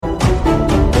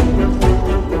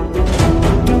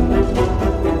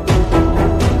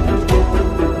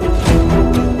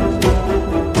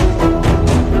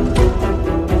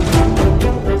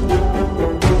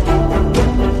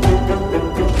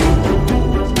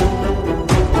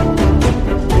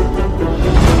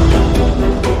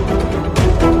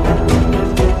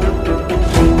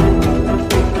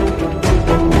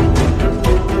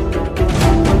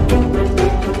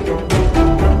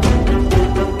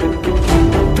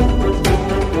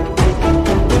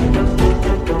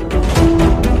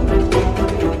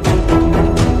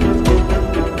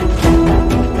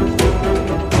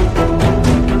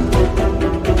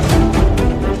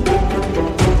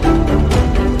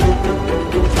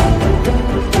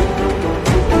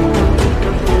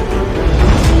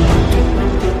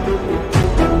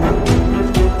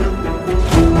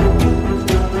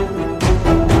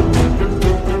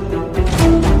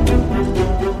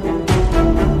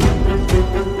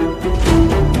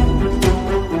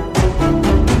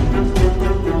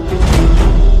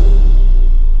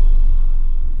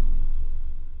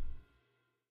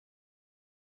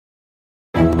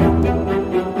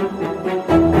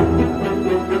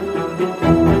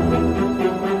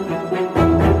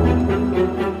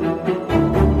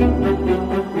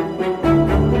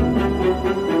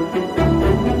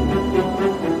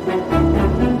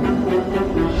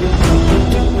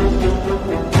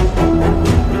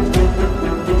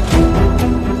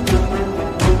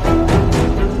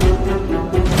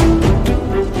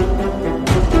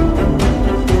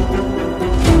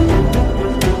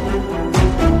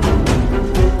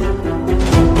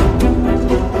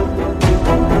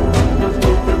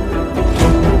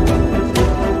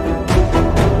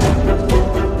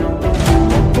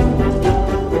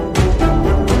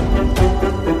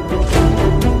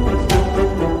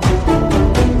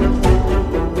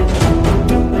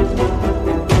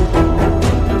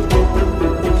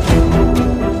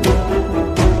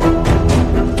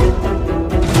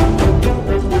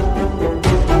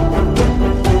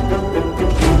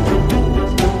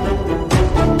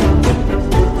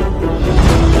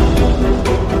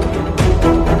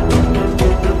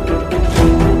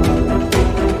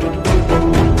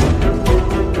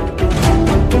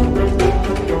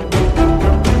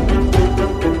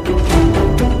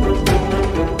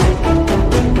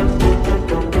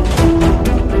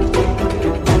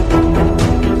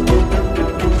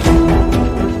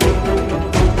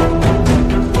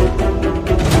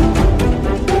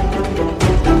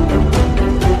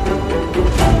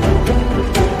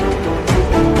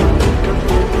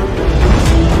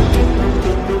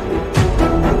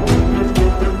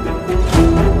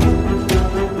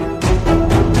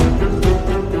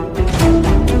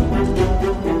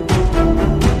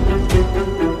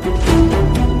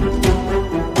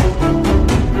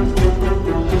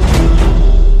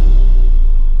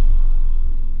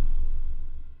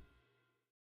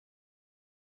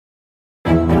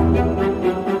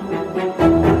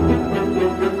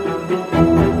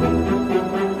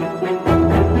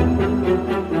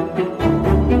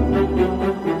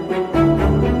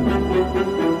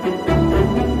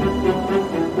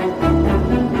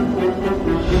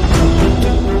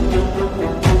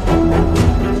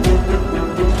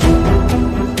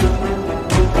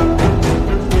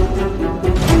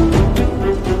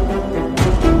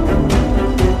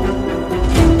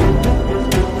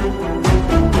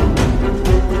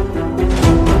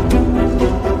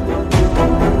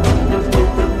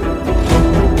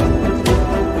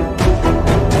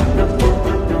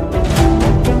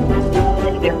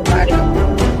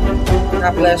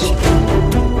God bless you.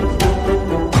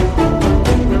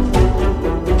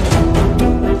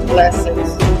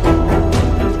 Blessings.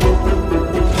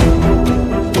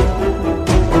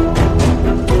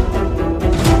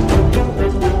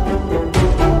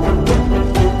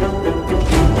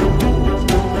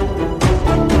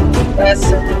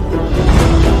 Blessings.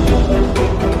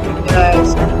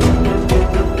 Guys,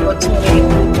 for tuning in.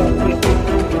 Thank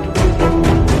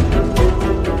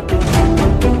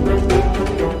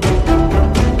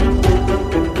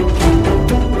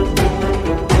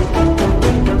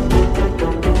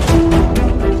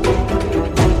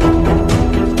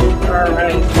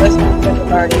you. Blessings,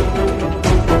 everybody.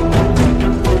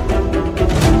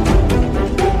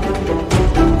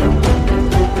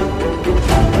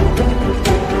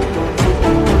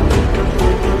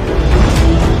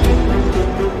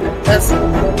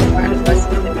 Blessings, everybody.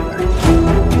 Blessings, everybody.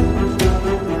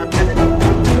 I'm gonna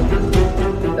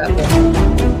do that one.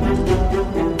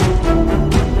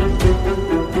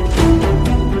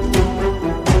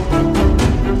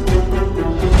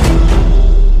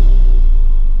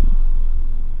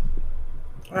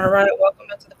 All right, welcome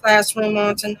into the classroom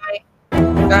on tonight.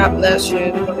 God bless you.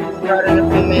 We're going to start in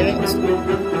a few minutes.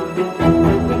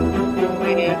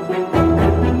 Amen.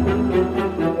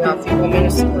 We got a few more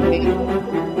minutes to come in.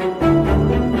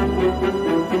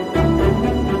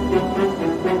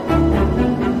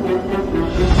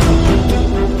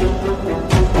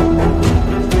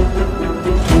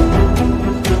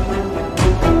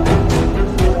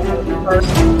 First,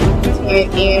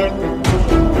 10 in.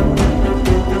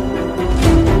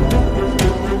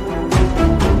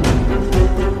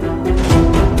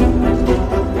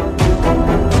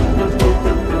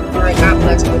 God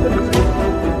bless everybody.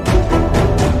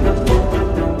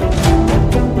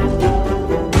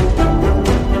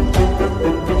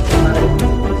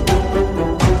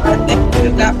 Thank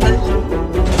you. God bless you.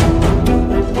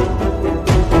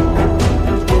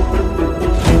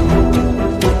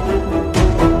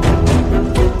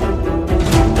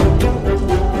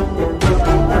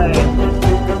 All right.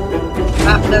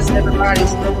 God bless everybody.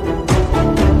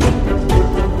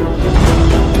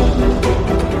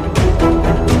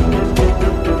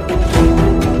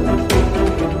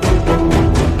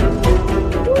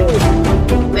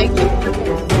 Thank you.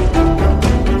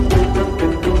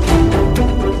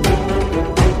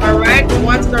 All right, the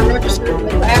ones that are registered in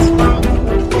the classroom,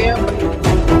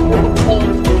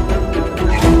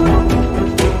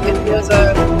 if there's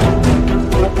a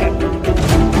okay.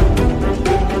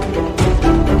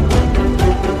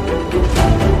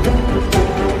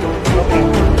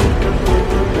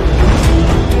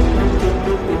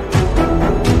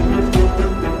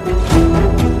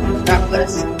 God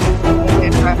bless.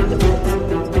 Amen.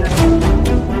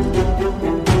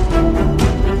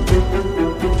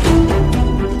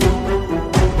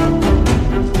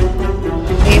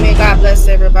 Amen. God bless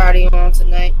everybody on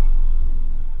tonight.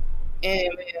 Amen.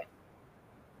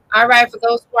 All right, for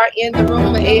those who are in the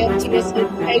room, the AFTS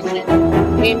education,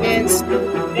 amen,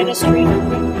 student ministry,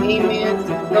 amen.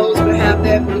 Those who have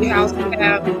that, we house to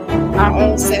have our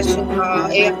own session,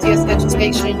 AFTS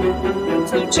education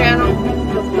YouTube channel.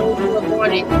 For those who are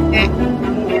going in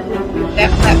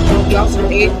that platform, we also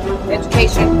aid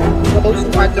education. For those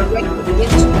who are directly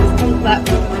into the school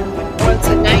platform on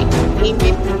tonight,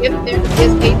 amen. If there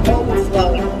is a overflow,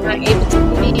 you're not able to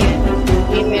get in,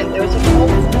 amen. There's an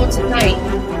overflow tonight.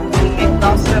 And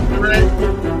also have fun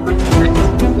on tonight.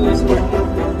 Those who are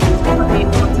coming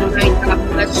on tonight, God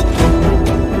bless you.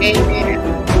 Amen.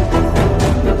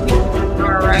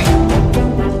 All right.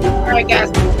 All right, guys.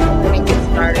 We're going to get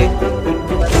started.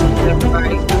 Blessings,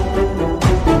 everybody.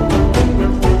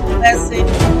 Blessing,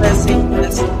 blessing,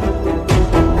 blessing.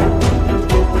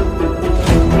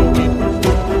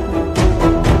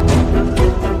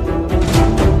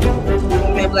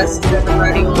 Amen. Blessings,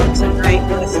 everybody on tonight.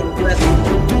 Blessing, blessing.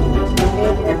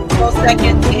 12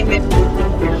 seconds, amen.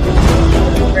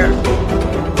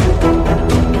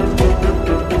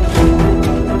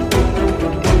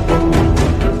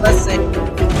 Blessing.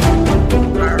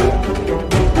 All right.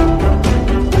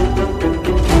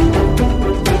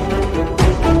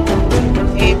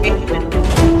 Amen.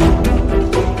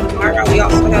 All right, we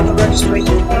also have the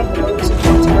registration form for those who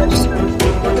want to register.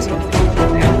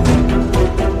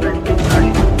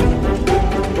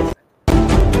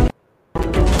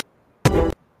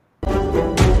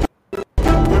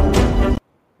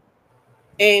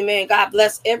 Amen. God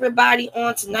bless everybody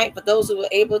on tonight. For those who are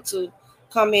able to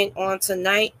come in on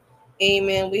tonight,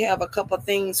 amen. We have a couple of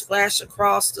things flash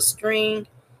across the screen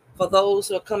for those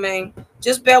who are coming.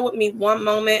 Just bear with me one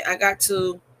moment. I got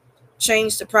to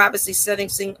change the privacy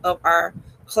settings of our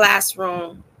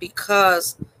classroom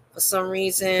because For some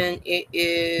reason, it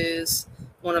is,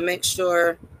 want to make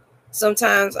sure.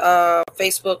 Sometimes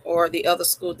Facebook or the other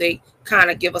school, they kind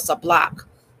of give us a block.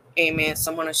 Amen.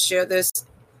 So I'm going to share this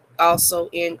also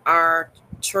in our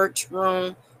church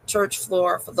room, church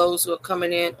floor for those who are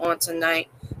coming in on tonight.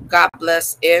 God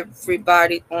bless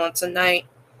everybody on tonight.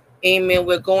 Amen.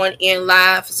 We're going in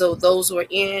live. So those who are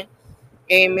in,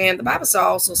 amen. The Bible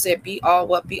also said, be all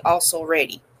what? Be also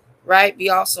ready. Right? Be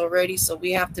also ready. So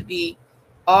we have to be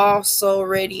also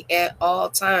ready at all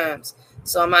times.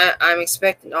 So I'm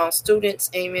expecting all students,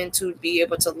 amen, to be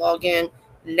able to log in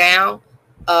now.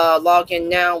 Log in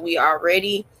now. We are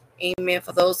ready. Amen.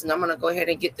 For those, and I'm going to go ahead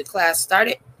and get the class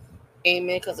started.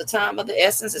 Amen. Because the time of the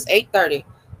essence is 8:30.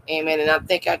 Amen. And I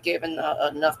think I've given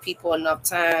enough people enough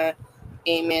time,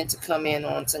 amen, to come in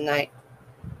on tonight.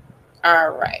 All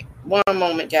right. One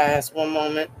moment, guys. One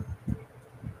moment.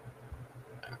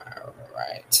 All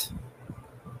right.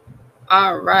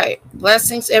 All right.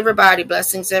 Blessings, everybody.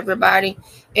 Blessings, everybody.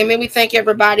 Amen. We thank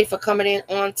everybody for coming in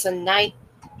on tonight.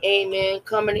 Amen.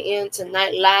 Coming in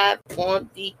tonight live on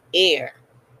the air.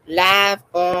 Live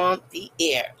on the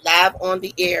air. Live on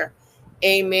the air.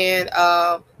 Amen.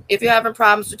 If you're having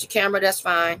problems with your camera, that's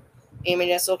fine. Amen.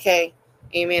 That's okay.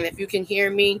 Amen. If you can hear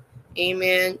me,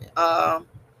 amen.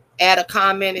 Add a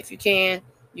comment if you can.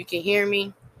 You can hear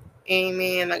me.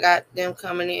 Amen. I got them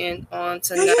coming in on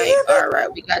tonight. All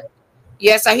right. We got.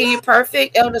 Yes, I hear you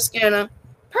perfect, Elder Scanner.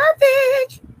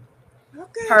 Perfect.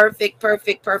 Okay. Perfect,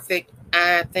 perfect, perfect.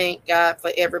 I thank God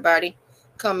for everybody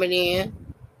coming in.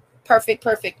 Perfect,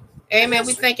 perfect. Amen.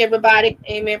 We thank everybody.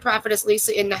 Amen. Prophetess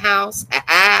Lisa in the house.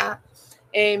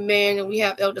 Amen. And we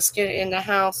have Elder Skinner in the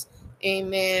house.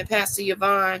 Amen. Pastor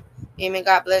Yvonne. Amen.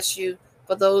 God bless you.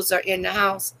 For those that are in the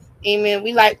house. Amen.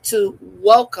 We like to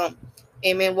welcome.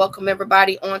 Amen. Welcome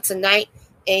everybody on tonight.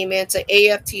 Amen. To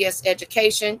AFTS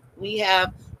education. We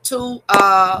have two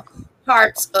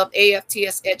parts of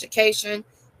AFTS education.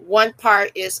 One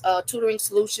part is tutoring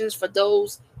solutions for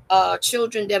those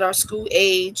children that are school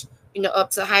age, up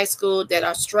to high school, that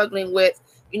are struggling with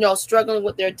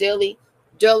their daily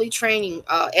training,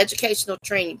 educational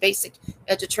training, basic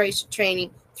education training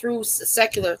through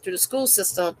the school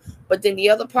system. But then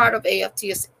the other part of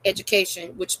AFTS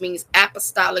education, which means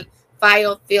Apostolic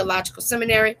Theological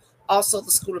Seminary, also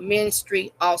the School of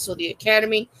Ministry, also the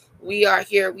Academy. We are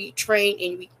here. We train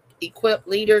and we equip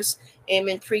leaders,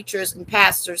 amen, preachers and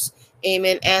pastors,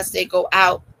 amen, as they go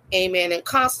out, amen, and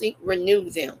constantly renew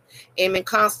them, amen,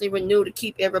 constantly renew to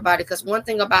keep everybody. Because one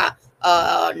thing about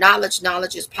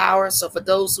knowledge is power. So for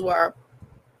those who are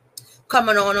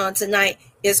coming on tonight,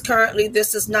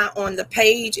 this is not on the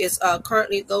page. It's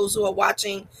currently those who are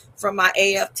watching from my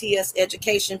AFTS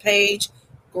education page.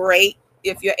 Great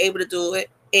if you're able to do it.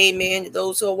 Amen.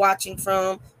 Those who are watching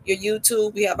from your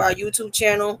YouTube, we have our YouTube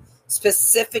channel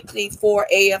specifically for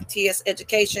AFTS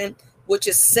education, which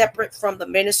is separate from the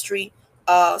ministry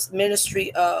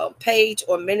page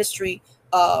or ministry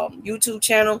YouTube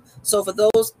channel. So for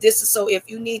those, this is so if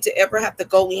you need to ever have to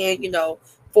go in,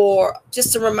 for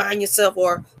just to remind yourself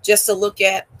or just to look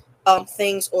at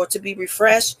things or to be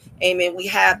refreshed, amen, we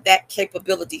have that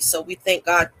capability. So we thank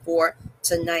God for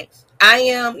tonight. I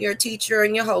am your teacher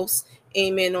and your host,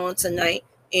 amen, on tonight.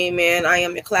 Amen. I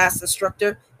am your class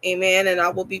instructor, amen, and I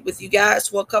will be with you guys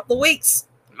for a couple of weeks,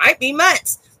 might be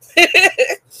months,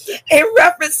 in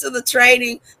reference to the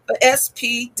training for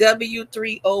SPW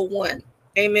 301,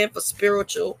 amen, for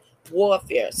spiritual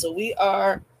warfare. So we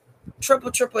are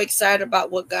triple excited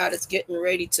about what God is getting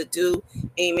ready to do,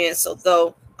 amen. So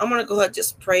though I'm going to go ahead and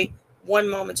just pray. One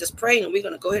moment, just pray, and we're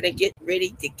going to go ahead and get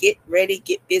ready, get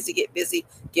busy.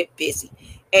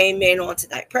 Amen on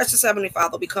tonight. Precious Heavenly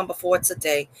Father, we come before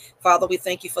today. Father, we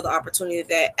thank you for the opportunity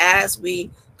that as we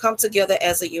come together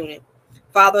as a unit,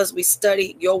 Father, as we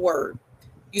study your word,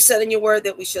 you said in your word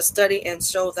that we should study and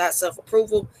show thyself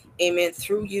approval, amen,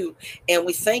 through you. And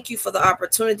we thank you for the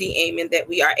opportunity, amen, that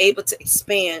we are able to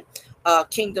expand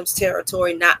kingdom's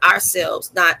territory, not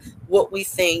ourselves, not what we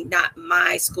think, not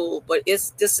my school, but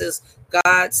this is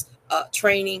God's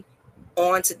training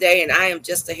on today, and I am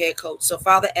just a head coach. So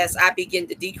Father, as I begin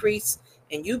to decrease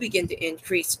and you begin to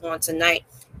increase on tonight,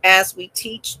 as we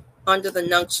teach under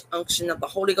the unction of the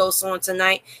Holy Ghost on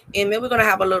tonight, amen, we're going to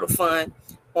have a little fun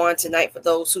on tonight for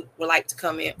those who would like to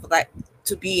come in, would like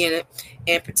to be in it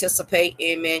and participate,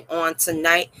 amen, on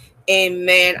tonight.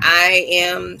 Amen. I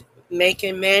am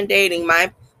mandating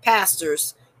my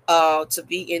pastors to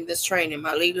be in this training,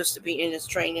 my leaders to be in this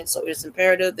training. So it's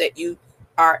imperative that you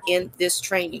are in this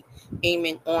training,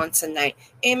 amen, on tonight.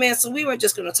 Amen. So we were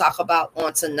just going to talk about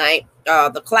on tonight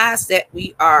the class that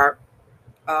we are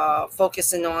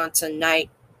focusing on tonight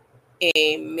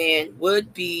amen,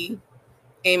 would be,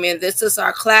 amen, this is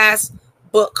our class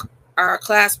book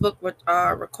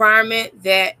requirement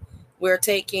that we're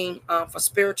taking for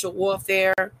spiritual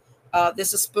warfare.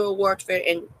 This is spiritual warfare,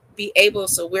 and be able,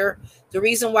 so the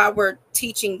reason why we're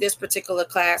teaching this particular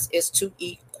class is to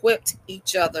equip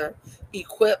each other,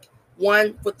 equip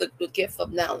one with the gift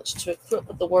of knowledge, to equip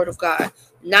with the word of God,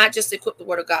 not just equip the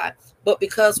word of God, but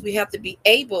because we have to be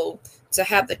able to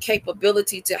have the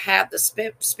capability to have the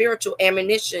spiritual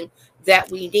ammunition that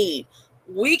we need.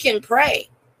 We can pray,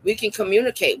 we can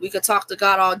communicate, we can talk to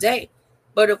God all day,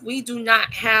 but if we do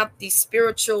not have the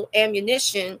spiritual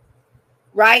ammunition,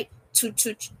 right,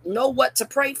 to know what to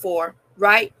pray for,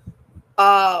 right,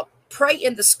 pray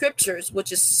in the scriptures,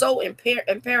 which is so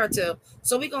imperative.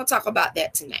 So we're going to talk about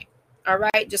that tonight. All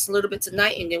right, just a little bit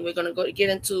tonight, and then we're going to get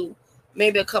into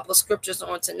maybe a couple of scriptures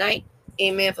on tonight.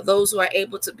 Amen. For those who are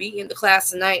able to be in the class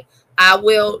tonight, I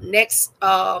will next,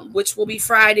 which will be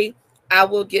Friday, I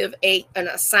will give an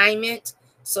assignment,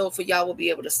 so for y'all will be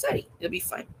able to study. It'll be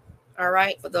fun. All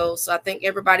right, for those. So I thank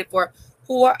everybody for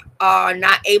who are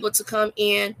not able to come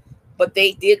in, but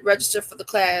they did register for the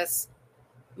class.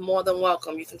 More than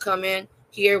welcome. You can come in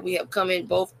here. We have come in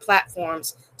both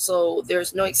platforms, so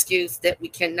there's no excuse that we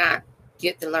cannot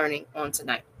get the learning on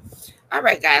tonight. All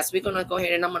right, guys, we're gonna go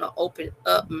ahead and I'm gonna open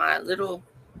up my little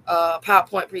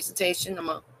PowerPoint presentation. I'm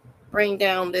gonna bring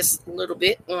down this a little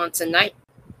bit on tonight.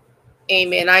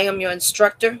 Amen. I am your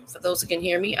instructor. For those who can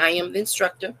hear me, I am the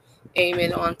instructor.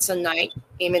 Amen. On tonight,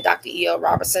 amen. Dr. E.L.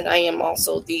 Robertson. I am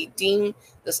also the dean,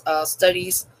 the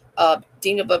studies,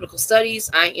 dean of biblical studies.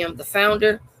 I am the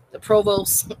founder, the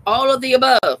provost, all of the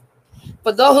above.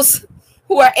 For those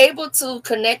who are able to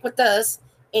connect with us,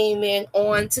 amen,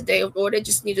 on today, or they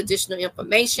just need additional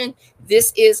information,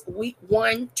 this is week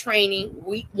 1 training,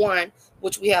 week 1,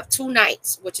 which we have 2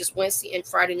 nights, which is Wednesday and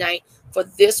Friday night for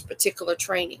this particular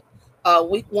training.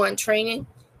 Week 1 training.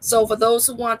 So for those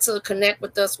who want to connect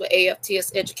with us with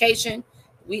AFTS Education,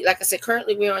 we, like I said,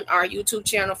 currently we're on our YouTube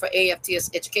channel for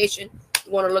AFTS Education. If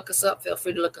you want to look us up, feel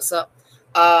free to look us up.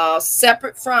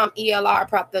 Separate from ELR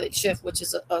Prophetic Shift, which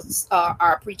is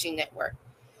our preaching network.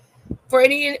 For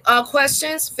any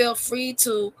questions, feel free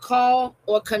to call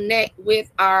or connect with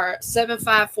our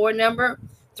 754 number,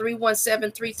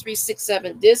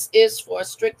 317-3367. This is for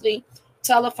strictly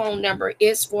telephone number.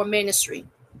 It's for ministry.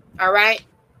 All right.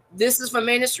 This is for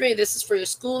ministry. This is for your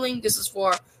schooling. This is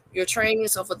for your training.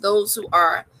 So for those who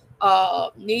are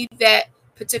need that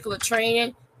particular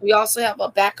training, we also have a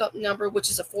backup number, which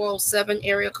is a 407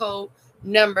 area code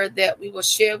number that we will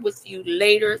share with you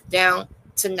later down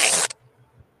tonight.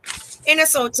 And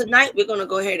so tonight we're going to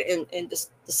go ahead and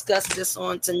discuss this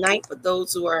on tonight for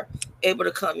those who are able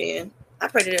to come in. I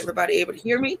pray that everybody able to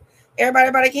hear me.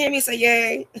 Everybody can hear me. Say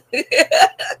yay.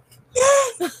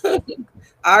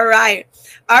 All right.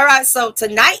 So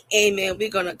tonight, amen, we're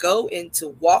going to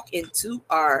walk into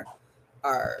our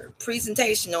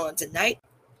presentation on tonight.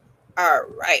 All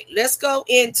right, let's go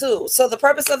into. So the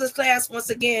purpose of this class, once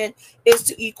again, is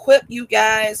to equip you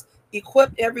guys,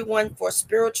 equip everyone for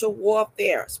spiritual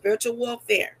warfare,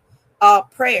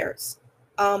 prayers.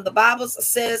 The Bible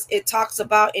says, it talks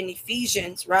about in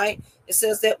Ephesians, right? It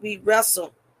says that we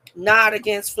wrestle not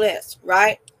against flesh,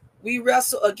 right? We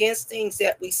wrestle against things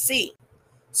that we see.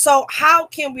 So how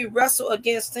can we wrestle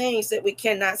against things that we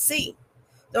cannot see?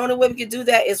 The only way we can do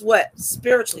that is what?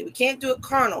 Spiritually. We can't do it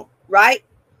carnal, right?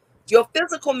 Your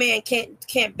physical man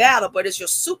can't battle, but it's your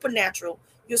supernatural,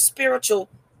 your spiritual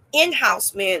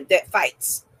in-house man that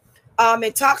fights.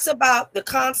 It talks about the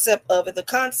concept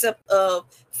of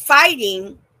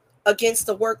fighting against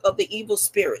the work of the evil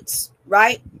spirits,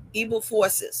 right? Evil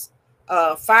forces,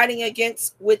 fighting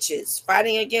against witches,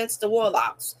 fighting against the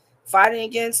warlocks, fighting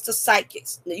against the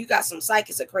psychics. Now, you got some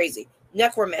psychics are crazy,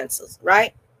 necromancers,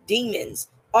 right? Demons,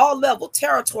 all level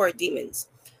territory demons,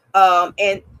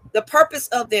 and the purpose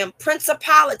of them,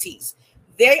 principalities,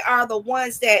 they are the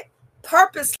ones that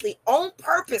purpose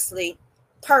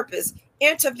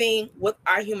intervene with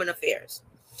our human affairs.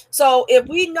 So if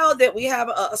we know that we have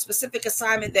a specific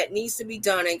assignment that needs to be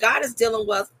done and God is dealing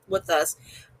with us,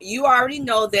 you already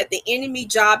know that the enemy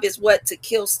job is what? To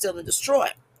kill, steal, and destroy.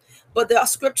 But the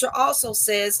scripture also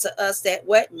says to us that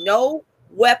what? No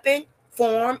weapon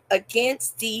formed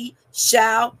against thee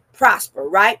shall prosper,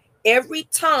 right? Every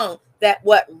tongue that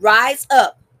what rise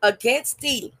up against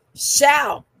thee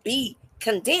shall be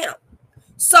condemned.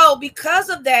 So because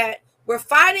of that, we're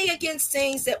fighting against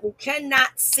things that we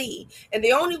cannot see. And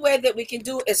the only way that we can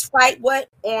do is fight what?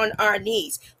 On our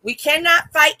knees. We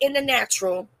cannot fight in the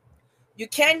natural. You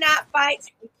cannot fight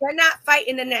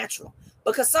in the natural.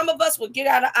 Because some of us will get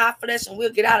out of our flesh and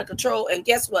we'll get out of control. And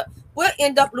guess what? we'll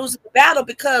end up losing the battle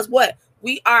because what?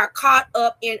 We are caught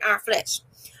up in our flesh.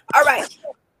 All right.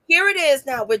 Here it is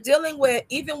now. We're dealing with,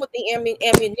 even with the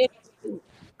ammunition,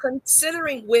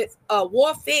 considering with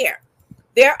warfare,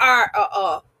 there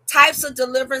are types of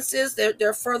deliverances.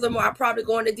 There furthermore, I'll probably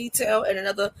go into detail in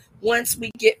another once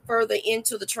we get further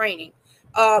into the training.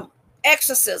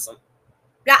 Exorcism.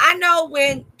 Now, I know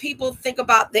when people think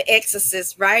about the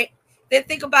exorcist, right? They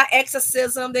think about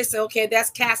exorcism. They say, okay, that's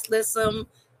Catholicism.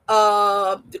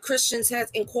 The Christians has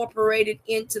incorporated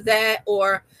into that.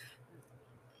 Or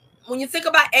when you think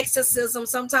about exorcism,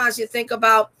 sometimes you think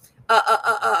about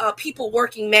people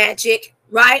working magic,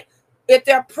 right? If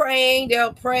they're praying,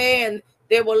 they'll pray and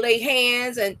they will lay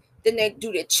hands and then they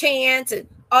do the chants and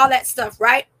all that stuff,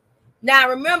 right? Now,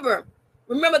 remember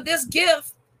this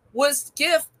gift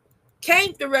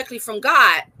came directly from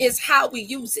God. Is how we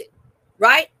use it,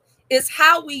 right? It's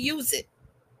how we use it,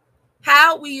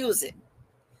 how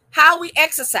we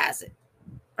exercise it.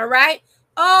 All right.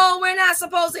 Oh, we're not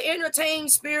supposed to entertain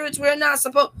spirits. We're not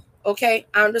supposed. Okay,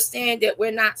 I understand that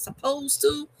we're not supposed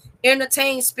to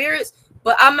entertain spirits,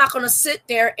 but I'm not going to sit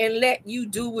there and let you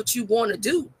do what you want to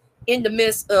do in the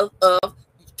midst of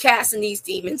casting these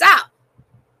demons out.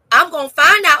 I'm going to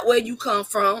find out where you come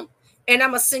from, and I'm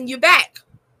going to send you back.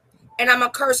 And I'm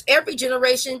going to curse every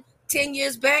generation 10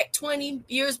 years back, 20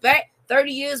 years back,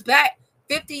 30 years back,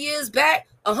 50 years back,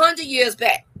 100 years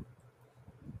back.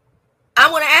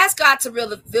 I'm going to ask God to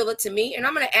reveal it to me, and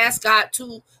I'm going to ask God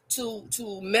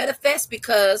to manifest,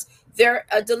 because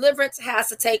a deliverance has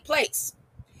to take place.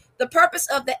 The purpose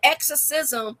of the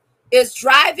exorcism is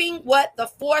driving what the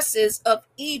forces of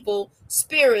evil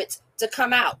spirits to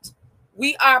come out.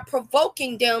 We are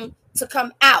provoking them to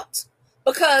come out,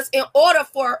 because in order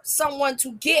for someone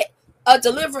to get a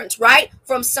deliverance, right,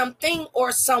 from something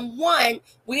or someone,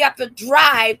 we have to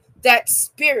drive that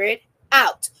spirit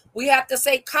out. We have to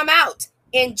say, come out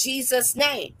in Jesus'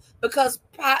 name, because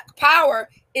power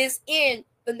is in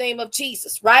the name of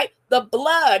Jesus, right? The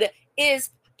blood is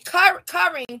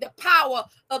covering the power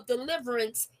of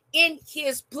deliverance in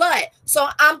his blood. So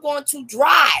I'm going to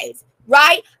drive,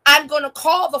 right? I'm going to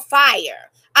call the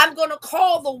fire. I'm going to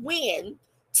call the wind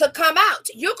to come out.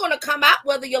 You're going to come out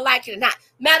whether you like it or not.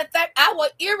 Matter of fact, I will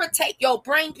irritate your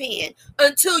brain pan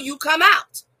until you come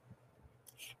out.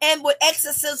 And with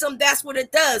exorcism, that's what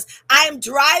it does. I am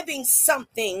driving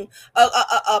something.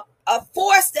 A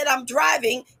force that I'm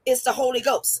driving is the Holy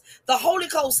Ghost. The Holy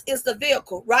Ghost is the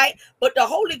vehicle, right? But the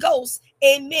Holy Ghost,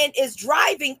 amen, is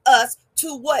driving us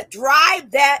to what?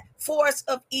 Drive that force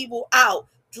of evil out.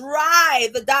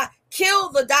 Kill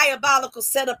the diabolical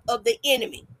setup of the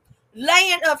enemy.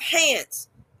 Laying of hands.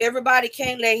 Everybody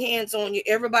can't lay hands on you.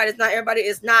 Everybody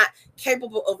is not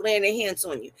capable of laying their hands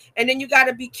on you. And then you got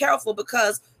to be careful,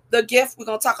 because the gift, we're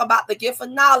going to talk about the gift of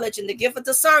knowledge and the gift of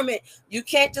discernment. You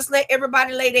can't just let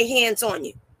everybody lay their hands on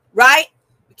you, right?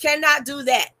 You cannot do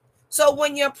that. So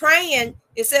when you're praying,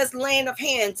 it says laying of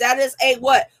hands. That is a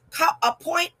what? A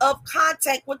point of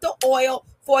contact with the oil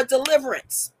for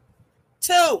deliverance.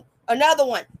 2, another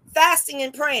one, fasting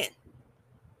and praying.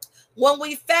 When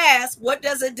we fast, what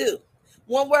does it do?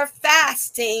 When we're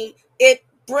fasting, it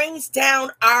brings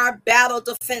down our battle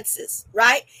defenses,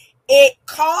 right? It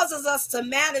causes us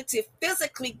to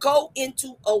physically go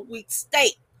into a weak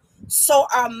state, so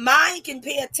our mind can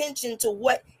pay attention to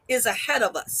what is ahead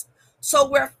of us. So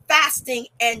we're fasting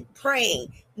and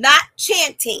praying, not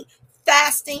chanting,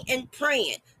 fasting and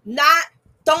praying, not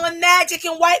throwing magic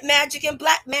and white magic and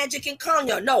black magic and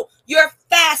Kanye. No, you're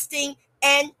fasting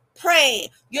and praying.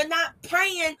 You're not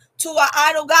praying to an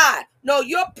idol God. No,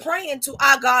 you're praying to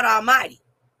our God Almighty.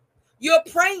 You're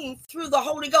praying through the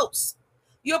Holy Ghost.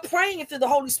 You're praying through the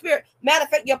Holy Spirit. Matter of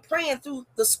fact, you're praying through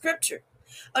the scripture.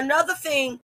 Another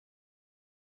thing,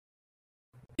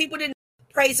 people didn't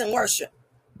praise and worship.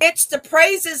 It's the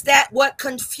praises that what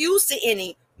confuse the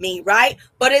enemy, right?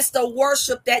 But it's the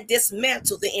worship that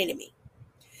dismantle the enemy.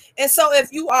 And so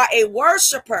if you are a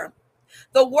worshiper,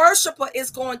 the worshiper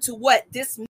is going to what?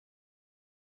 Dismantle.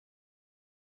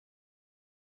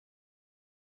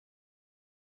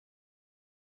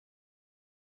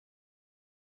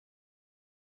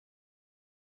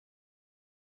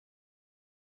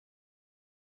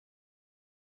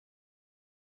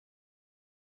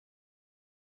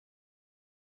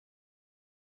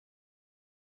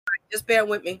 Just bear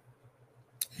with me.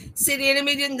 See, the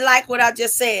enemy didn't like what I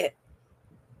just said.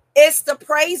 It's the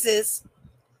praises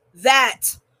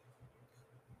that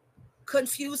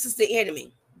confuses the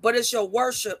enemy, but it's your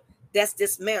worship that's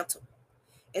dismantled.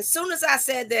 As soon as I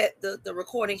said that, the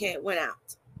recording had went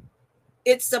out.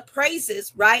 It's the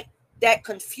praises, right, that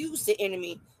confuse the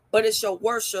enemy, but it's your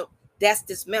worship That's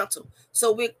this mantle.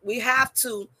 So we have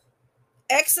to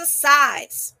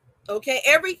exercise, okay,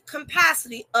 every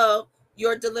capacity of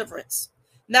your deliverance.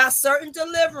 Now, certain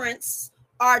deliverance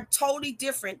are totally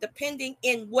different depending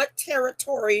in what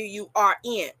territory you are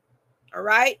in. All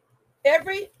right,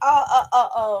 every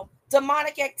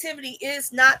demonic activity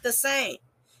is not the same.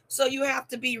 So you have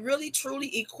to be really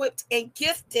truly equipped and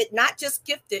gifted, not just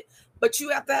gifted, but you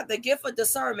have to have the gift of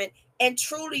discernment and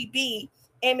truly be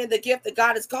aiming the gift that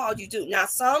God has called you to. Now,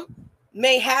 some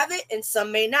may have it and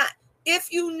some may not.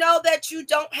 If you know that you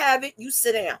don't have it, you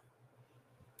sit down.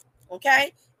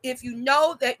 Okay? If you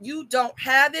know that you don't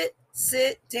have it,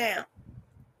 sit down.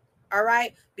 All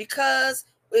right? Because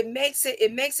it makes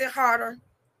it harder.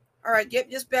 All right,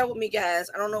 just bear with me,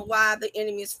 guys. I don't know why the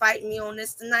enemy is fighting me on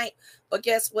this tonight, but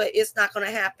guess what? It's not going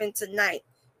to happen tonight.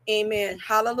 Amen.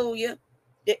 Hallelujah.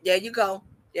 There you go.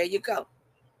 There you go.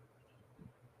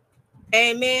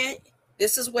 Amen.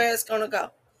 This is where it's going to go.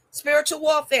 Spiritual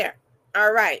warfare.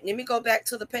 All right, let me go back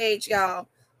to the page, y'all,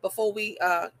 before we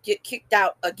get kicked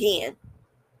out again.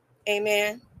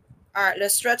 Amen. All right,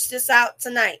 let's stretch this out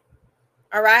tonight.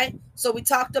 All right, so we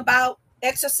talked about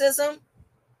exorcism.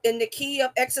 And the key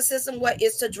of exorcism, what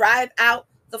is to drive out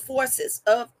the forces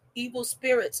of evil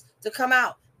spirits to come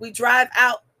out. We drive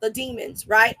out the demons,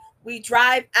 right? We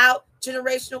drive out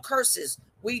generational curses.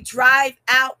 We drive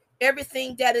out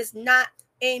everything that is not,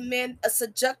 amen,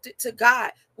 subjected to God.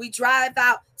 We drive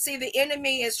out. See, the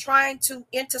enemy is trying to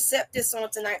intercept this on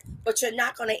tonight, but you're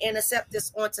not going to intercept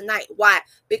this on tonight. Why?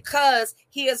 Because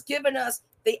he has given us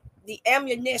the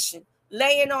ammunition,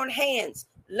 laying on hands.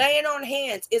 Laying on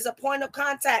hands is a point of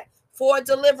contact for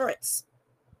deliverance.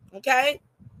 Okay?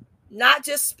 Not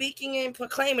just speaking and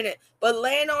proclaiming it, but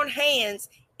laying on hands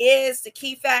is the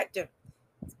key factor.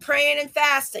 Praying and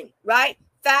fasting, right?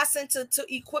 Fasting to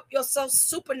equip yourself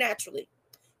supernaturally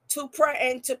to pray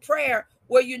and to prayer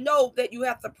where you know that you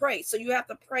have to pray. So you have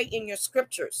to pray in your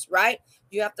scriptures, right?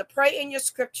 You have to pray in your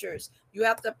scriptures. You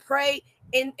have to pray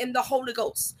in the Holy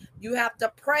Ghost. You have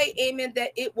to pray, amen,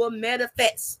 that it will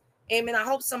manifest. Amen. I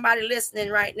hope somebody listening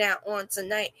right now on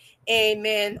tonight.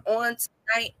 Amen. On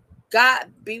tonight, God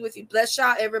be with you. Bless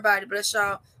y'all, everybody. Bless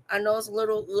y'all. I know it's a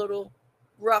little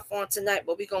rough on tonight,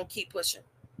 but we're going to keep pushing.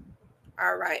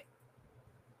 All right.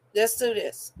 Let's do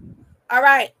this. All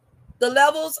right. The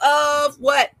levels of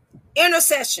what?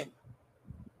 Intercession.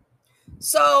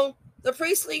 So the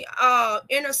priestly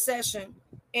intercession,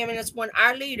 I mean, it's when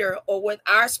our leader or when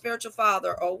our spiritual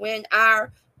father or when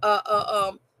our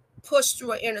push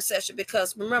through an intercession,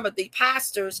 because remember, the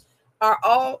pastors are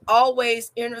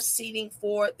always interceding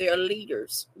for their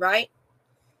leaders, right?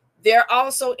 They're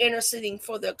also interceding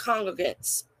for their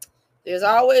congregants. There's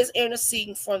always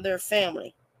interceding for their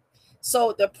family.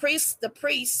 So the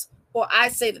priest, or I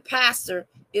say the pastor,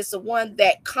 is the one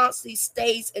that constantly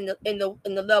stays in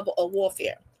the level of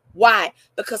warfare. Why?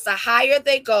 Because the higher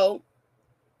they go,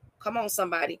 come on,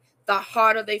 somebody, the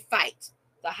harder they fight.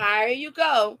 The higher you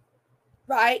go,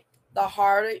 right, the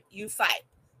harder you fight.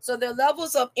 So there are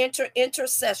levels of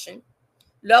intercession,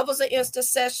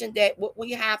 that what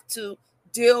we have to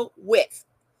deal with.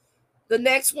 The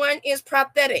next one is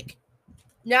prophetic.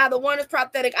 Now, the one is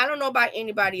prophetic. I don't know about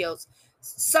anybody else.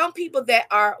 Some people that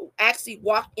are actually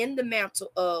walk in the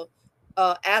mantle of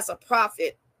as a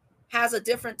prophet has a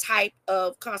different type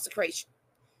of consecration.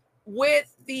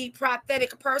 With the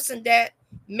prophetic person, that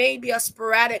may be a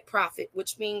sporadic prophet,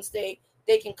 which means they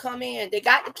can come in, they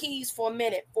got the keys for a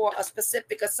minute for a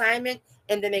specific assignment,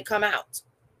 and then they come out,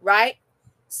 right?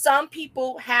 Some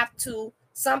people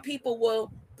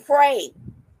will pray,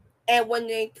 and when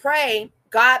they pray,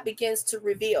 God begins to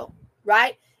reveal,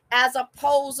 right? As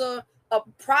opposed to a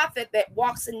prophet that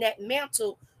walks in that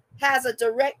mantle has a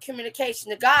direct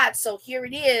communication to God. So here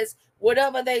it is,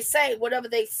 whatever they say, whatever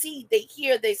they see, they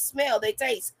hear, they smell, they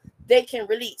taste, they can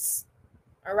release.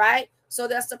 All right. So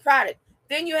that's the product.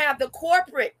 Then you have the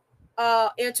corporate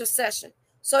intercession.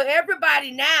 So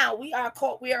everybody now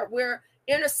we're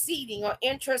interceding or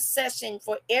intercession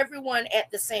for everyone at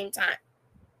the same time.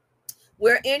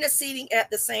 We're interceding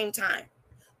at the same time.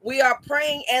 We are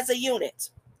praying as a unit,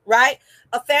 right?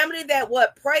 A family that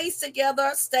prays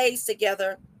together stays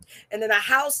together, and then a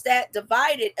house that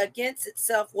divided against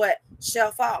itself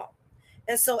shall fall.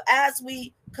 And so as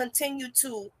we continue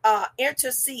to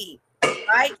intercede,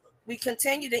 right? We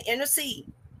continue to intercede.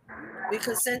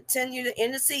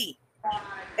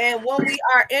 And when we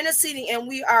are interceding and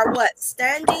we are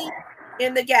standing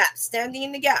in the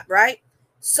gap, right?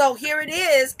 So here it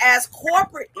is, as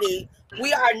corporately,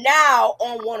 we are now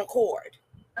on one accord,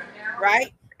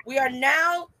 right? We are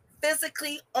now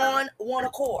physically on one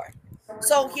accord.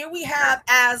 So here we have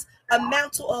as a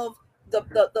mantle of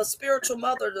the spiritual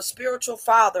mother, the spiritual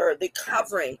father, the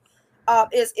covering,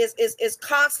 is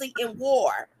constantly in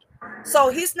war. So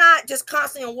he's not just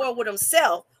constantly in war with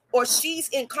himself, or she's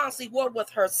in constant war with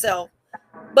herself,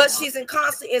 but she's in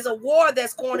constant is a war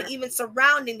that's going even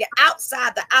surrounding the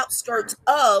outside, the outskirts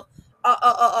of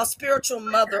a spiritual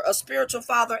mother, a spiritual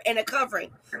father, and a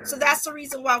covering. So that's the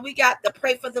reason why we got to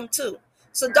pray for them too.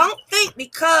 So don't think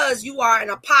because you are an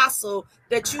apostle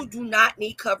that you do not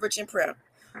need coverage and prayer.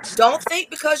 Don't think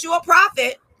because you're a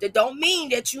prophet that don't mean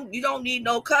that you don't need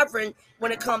no covering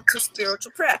when it comes to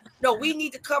spiritual prayer. No, we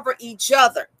need to cover each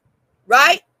other,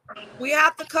 right? We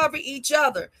have to cover each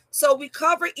other. So we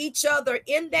cover each other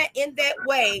in that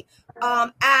way,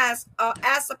 as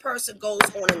a person goes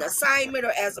on an assignment,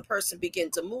 or as a person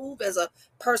begin to move, as a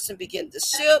person begin to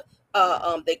shift.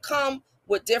 They come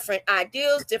with different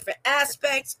ideals, different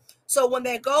aspects. So when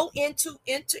they go into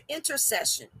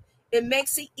intercession, it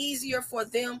makes it easier for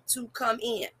them to come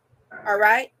in. All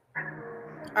right.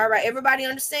 Everybody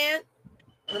understand?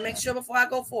 I want to make sure before I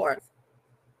go forth.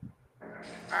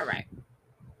 All right.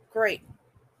 Great.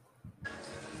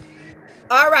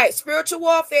 All right. Spiritual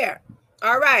warfare.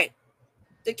 All right.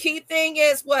 The key thing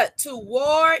is what? To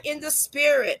war in the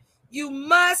spirit. You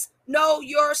must know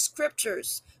your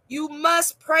scriptures. You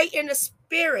must pray in the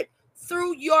spirit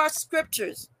through your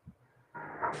scriptures.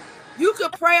 You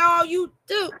can pray all you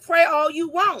do, pray all you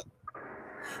want.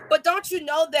 But don't you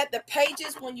know that the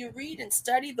pages, when you read and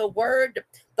study the word,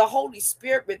 the Holy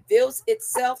Spirit reveals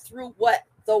itself through what?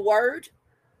 The word.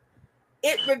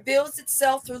 It reveals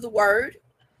itself through the word.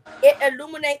 It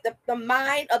illuminates the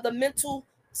mind of the mental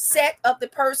set of the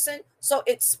person. So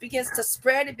it begins to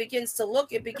spread. It begins to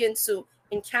look. It begins to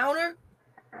encounter.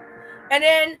 And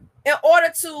then in order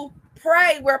to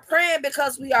pray, we're praying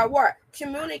because we are what?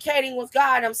 Communicating with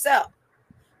God himself.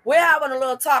 We're having a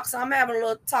little talk. So I'm having a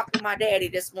little talk with my daddy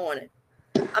this morning.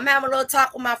 I'm having a little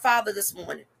talk with my father this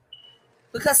morning.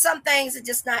 Because some things are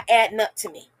just not adding up to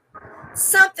me.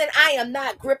 Something I am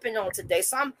not gripping on today.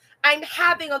 So I'm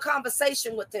having a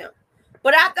conversation with him.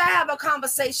 But after I have a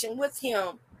conversation with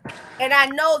him, and I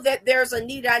know that there's a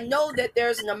need, I know that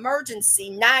there's an emergency,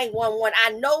 911,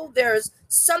 I know there's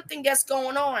something that's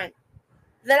going on,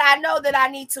 that I know that I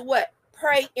need to what?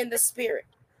 Pray in the spirit.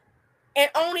 And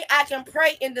only I can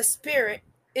pray in the spirit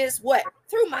is what?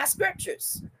 Through my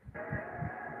scriptures.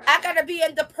 I got to be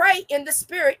able to pray in the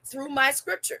spirit through my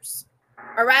scriptures.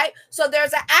 All right. So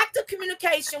there's an act of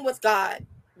communication with God,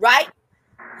 right?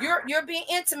 You're being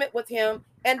intimate with him.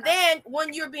 And then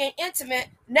when you're being intimate,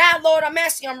 now, Lord, I'm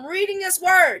asking, I'm reading this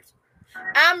word.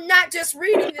 I'm not just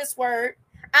reading this word.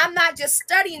 I'm not just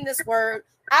studying this word.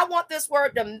 I want this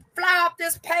word to fly off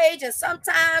this page. And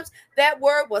sometimes that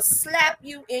word will slap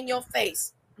you in your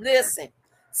face. Listen,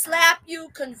 slap you,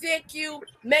 convict you,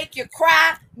 make you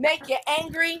cry, make you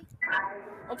angry.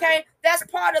 Okay, that's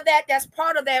part of that. That's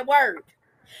part of that word.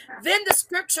 Then the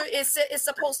scripture is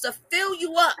supposed to fill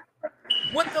you up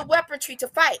with the weaponry to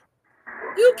fight.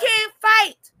 You can't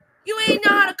fight. You ain't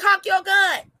know how to cock your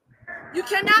gun. You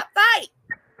cannot fight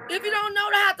if you don't know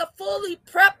how to fully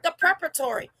prep the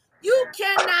preparatory. You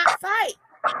cannot fight.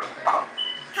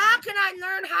 How can I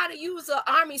learn how to use an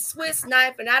Army Swiss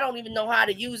knife and I don't even know how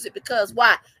to use it? Because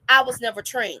why? I was never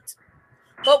trained.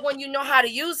 But when you know how to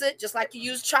use it, just like you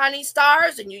use Chinese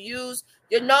stars and you use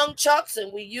your nunchucks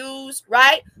and we use,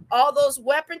 right, all those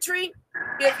weaponry,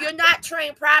 if you're not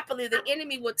trained properly, the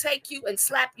enemy will take you and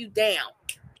slap you down.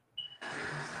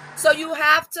 So you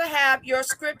have to have your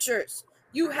scriptures.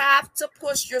 You have to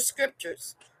push your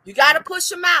scriptures. You got to push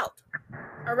them out.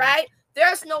 All right?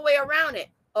 There's no way around it.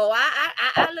 Oh,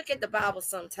 I look at the Bible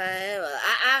sometime.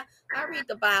 I read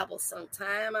the Bible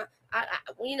sometime. I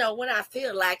when I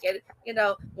feel like it,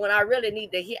 when I really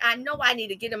need to hear, I know I need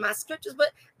to get in my scriptures,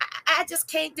 but I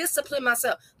just can't discipline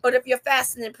myself. But if you're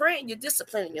fasting and praying, you're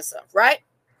disciplining yourself, right?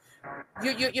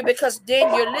 You because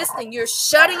then you're listening, you're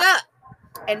shutting up.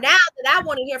 And now that I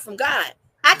want to hear from God,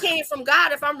 I can't hear from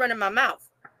God if I'm running my mouth,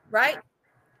 right?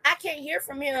 I can't hear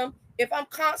from him if I'm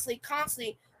constantly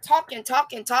talking,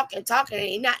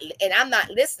 and I'm not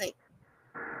listening.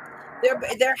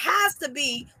 There has to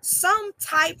be some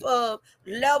type of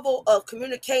level of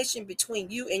communication between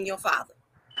you and your Father.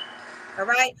 All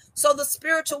right. So the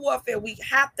spiritual warfare, we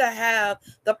have to have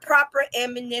the proper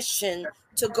ammunition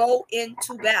to go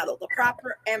into battle, the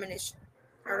proper ammunition.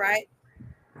 All right.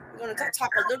 We're going to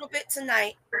talk a little bit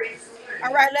tonight.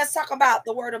 All right. Let's talk about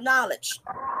the word of knowledge.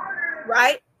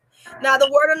 Right. Now, the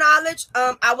word of knowledge,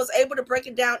 I was able to break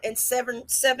it down in seven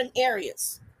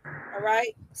areas. All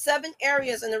right. 7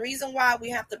 areas. And the reason why we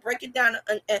have to break it down,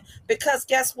 because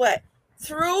guess what?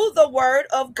 Through the word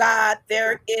of God,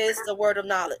 there is the word of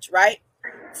knowledge, right?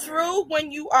 Through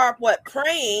when you are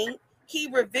praying, he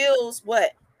reveals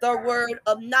the word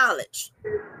of knowledge.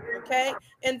 Okay,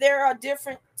 and there are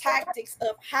different tactics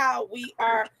of how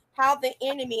the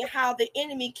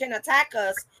enemy can attack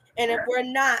us, and if we're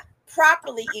not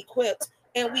properly equipped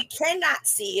and we cannot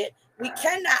see it, we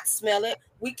cannot smell it,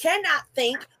 we cannot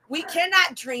think, we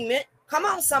cannot dream it. Come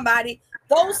on, somebody.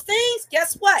 Those things,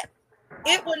 guess what?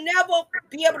 It will never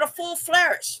be able to full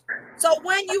flourish. So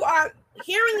when you are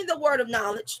hearing the word of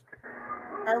knowledge,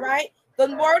 all right,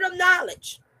 the word of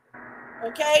knowledge,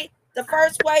 okay, the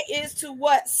first way is to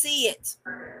see it.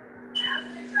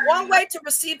 One way to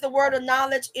receive the word of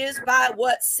knowledge is by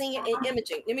seeing and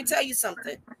imaging. Let me tell you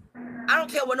something. I don't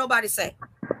care what nobody say.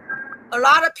 A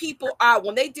lot of people are,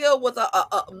 when they deal with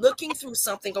a looking through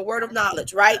something, a word of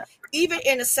knowledge, right? Even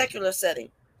in a secular setting,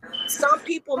 some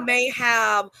people may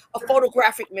have a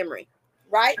photographic memory,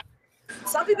 right?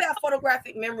 Some people have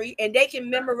photographic memory and they can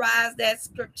memorize that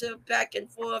scripture back and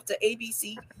forth to A, B,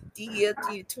 C, D, E, F,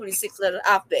 G, 26 letter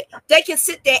alphabet. They can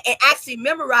sit there and actually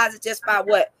memorize it just by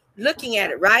looking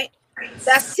at it, right?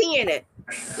 That's seeing it.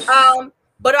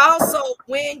 But also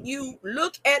when you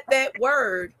look at that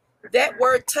word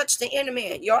touched the inner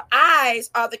man. Your eyes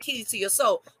are the key to your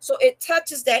soul. So it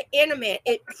touches that inner man.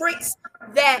 It pricks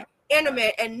that inner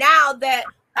man. And now that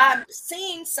I'm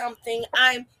seeing something,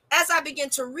 as I begin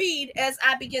to read, as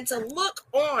I begin to look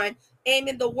on and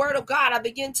in the word of God, I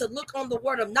begin to look on the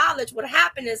word of knowledge. What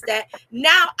happened is that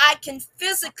now I can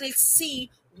physically see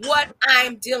what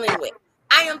I'm dealing with.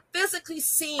 I am physically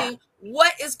seeing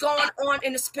what is going on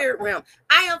in the spirit realm.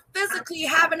 I am physically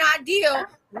have an idea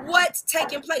what's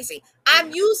taking place.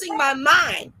 I'm using my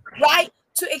mind, right,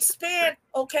 to expand.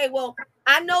 Okay, well,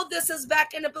 I know this is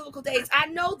back in the biblical days. I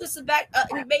know this is back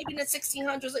maybe in the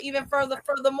 1600s or even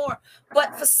furthermore.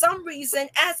 But for some reason,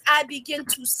 as I begin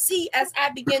to see, as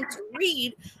I begin to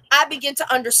read, I begin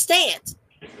to understand.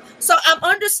 So I'm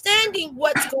understanding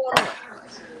what's going on.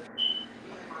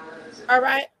 All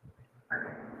right.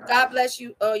 God bless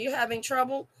you. You're having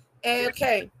trouble.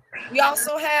 Okay. We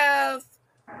also have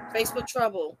Facebook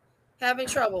trouble. Having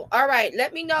trouble. All right.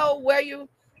 Let me know where you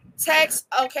text.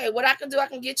 Okay. What I can do, I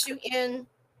can get you in.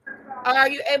 Are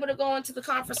you able to go into the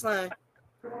conference line?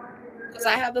 Because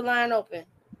I have the line open.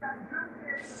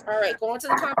 All right. Go into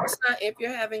the conference line if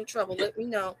you're having trouble. Let me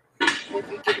know if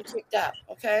you're getting kicked out.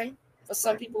 Okay. For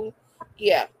some people,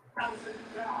 yeah. All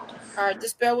right.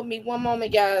 Just bear with me one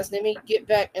moment, guys. Let me get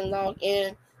back and log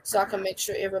in so I can make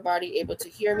sure everybody able to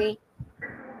hear me.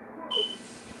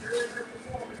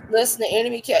 Listen, the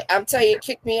enemy, I'm telling you, it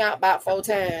kicked me out about 4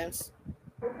 times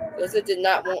because it did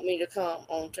not want me to come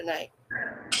on tonight.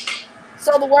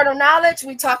 So the word of knowledge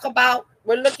we talk about,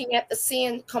 we're looking at the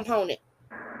seeing component.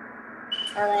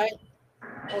 All right.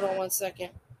 Hold on one second.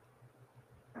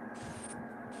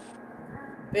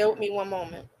 Bear with me one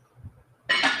moment.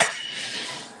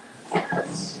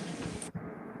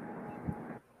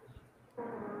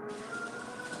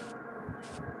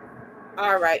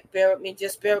 All right. Bear with me.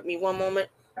 Just bear with me one moment.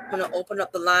 I'm going to open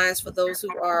up the lines for those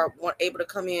who are able to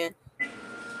come in.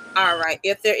 All right.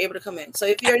 If they're able to come in. So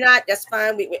if you're not, that's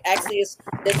fine. We actually, it's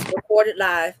recorded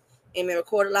live. And we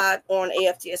recorded live on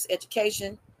AFTS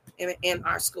Education in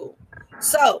our school.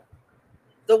 So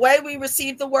the way we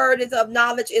receive the word of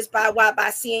knowledge is by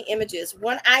seeing images.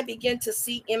 When I begin to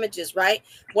see images, right?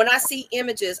 When I see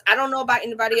images, I don't know about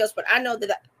anybody else, but I know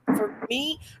that for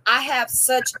me, I have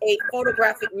such a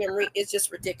photographic memory. It's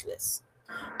just ridiculous.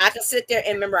 I can sit there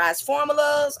and memorize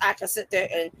formulas. I can sit there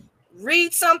and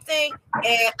read something,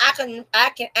 and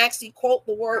I can actually quote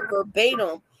the word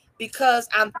verbatim because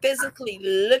I'm physically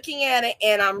looking at it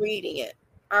and I'm reading it.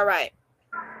 All right.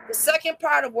 The second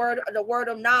part of the word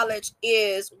of knowledge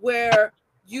is where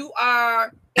you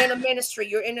are in a ministry,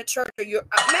 you're in a church, or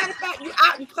matter of fact, you're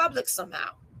out in public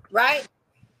somehow, right?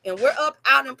 And we're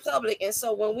out in public. And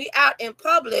so when we out in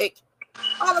public,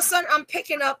 all of a sudden I'm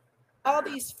picking up all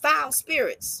these foul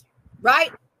spirits,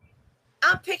 right?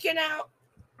 I'm picking out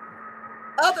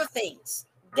other things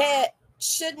that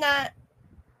should not.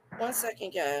 One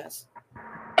second, guys.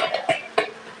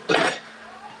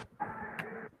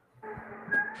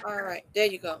 All right, there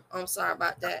you go. I'm sorry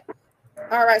about that.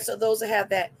 All right, so those that have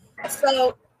that.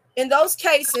 So in those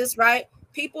cases, right,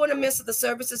 people in the midst of the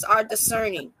services are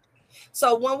discerning.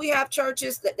 So when we have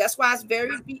churches, that's why it's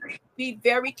be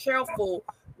very careful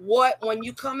when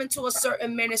you come into a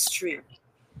certain ministry.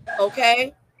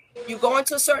 Okay, you go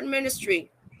into a certain ministry,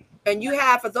 and you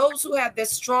have, for those who have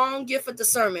this strong gift of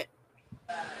discernment,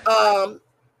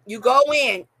 you go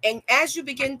in, and as you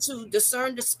begin to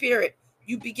discern the spirit,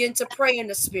 you begin to pray in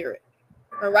the spirit.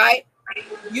 All right.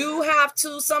 You have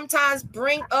to sometimes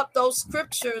bring up those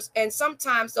scriptures, and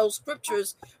sometimes those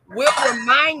scriptures will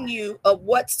remind you of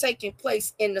what's taking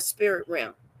place in the spirit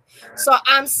realm. So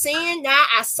I'm seeing now,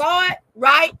 I saw it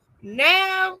right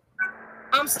now,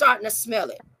 I'm starting to smell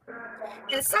it.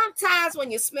 And sometimes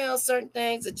when you smell certain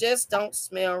things, it just don't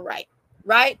smell right,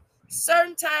 right?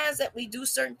 Certain times that we do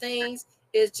certain things,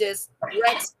 it just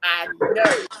wrecks our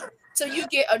nerves. So you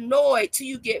get annoyed, till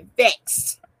you get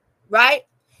vexed, right?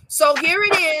 So here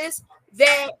it is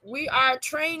that we are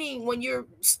training when you're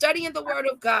studying the word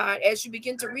of God, as you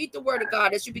begin to read the word of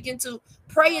God, as you begin to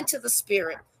pray into the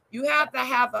spirit, you have to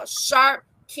have a sharp,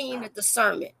 keen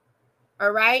discernment.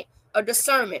 All right, a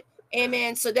discernment.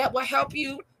 Amen. So that will help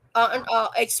you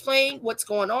explain what's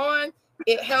going on.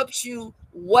 It helps you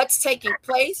what's taking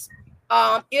place.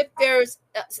 If there's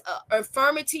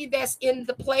infirmity that's in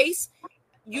the place,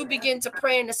 you begin to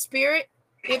pray in the spirit.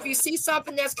 If you see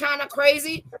something that's kind of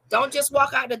crazy, don't just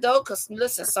walk out the door. Because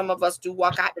listen, some of us do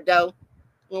walk out the door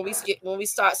when we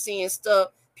start seeing stuff,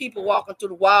 people walking through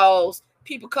the walls,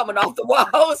 people coming off the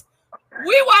walls.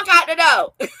 We walk out the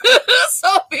door.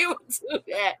 Some people do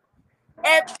that.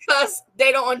 And because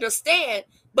they don't understand,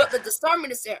 but the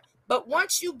discernment is there. But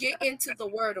once you get into the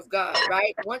word of God,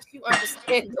 right? Once you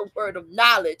understand the word of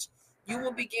knowledge, you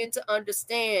will begin to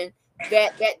understand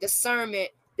that discernment.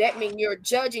 That means you're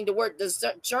judging the word.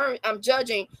 I'm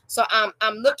judging, so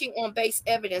I'm looking on base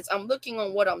evidence. I'm looking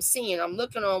on what I'm seeing. I'm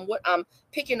looking on what I'm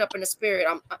picking up in the spirit.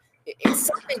 It's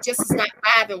something just is not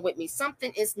vibing with me.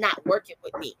 Something is not working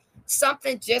with me.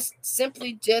 Something just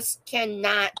simply just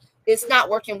cannot. It's not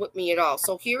working with me at all.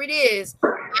 So here it is.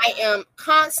 I am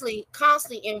constantly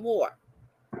in war.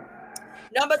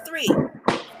 Number 3,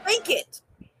 think it.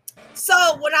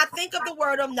 So when I think of the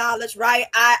word of knowledge, right,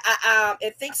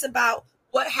 it thinks about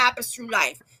what happens through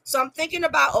life. So I'm thinking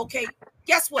about, okay,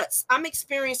 guess what? I'm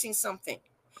experiencing something.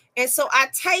 And so I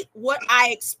take what I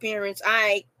experience.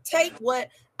 I take what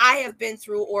I have been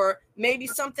through, or maybe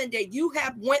something that you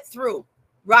have went through,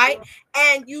 right?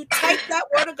 And you take that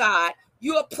word of God,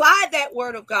 you apply that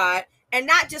word of God, and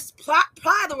not just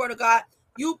apply the word of God,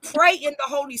 you pray in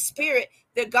the Holy Spirit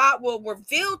that God will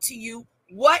reveal to you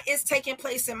what is taking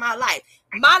place in my life.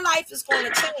 My life is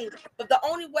going to change, but the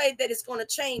only way that it's going to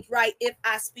change, right, if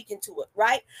I speak into it,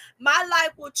 right? My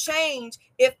life will change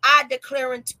if I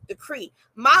declare and decree.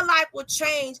 My life will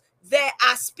change that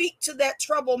I speak to that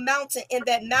troubled mountain, and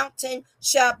that mountain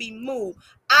shall be moved.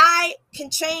 I can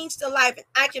change the life, and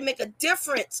I can make a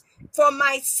difference for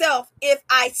myself if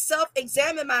I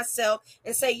self-examine myself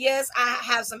and say, yes, I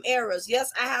have some errors.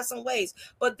 Yes, I have some ways,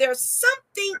 but there's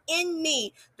something in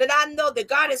me that I know that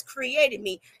God has created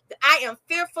me, that I am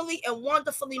fearfully and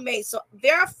wonderfully made. So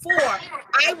therefore,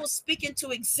 I will speak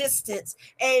into existence,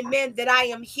 amen, that I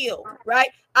am healed, right?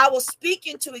 I will speak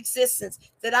into existence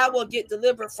that I will get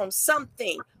delivered from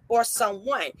something or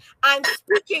someone. I'm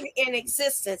speaking in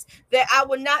existence that I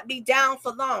will not be down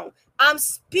for long. I'm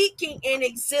speaking in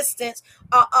existence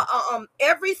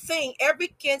everything, every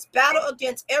battle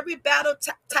against every battle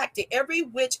tactic, every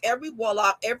witch, every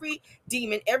warlock, every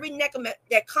demon, every necromancer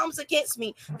that comes against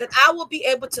me, that I will be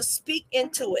able to speak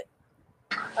into it.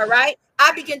 All right.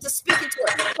 I begin to speak into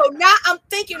it. So now I'm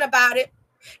thinking about it,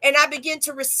 and I begin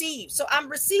to receive. So I'm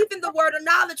receiving the word of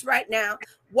knowledge right now.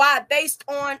 Why? Based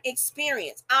on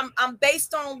experience. I'm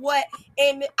based on what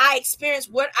I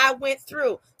experienced, what I went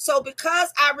through. So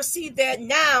because I received that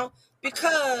now,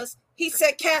 because he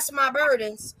said, cast my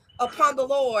burdens upon the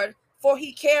Lord, for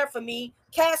he cared for me.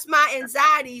 Cast my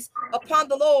anxieties upon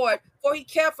the Lord, for he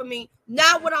cared for me.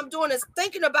 Now what I'm doing is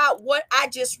thinking about what I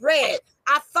just read.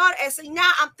 I thought, and see,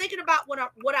 now I'm thinking about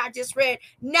what I just read.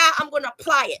 Now I'm going to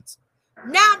apply it.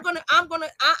 Now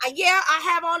I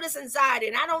have all this anxiety,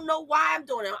 and I don't know why I'm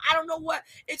doing it. I don't know what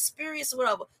experience or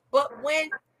whatever. But when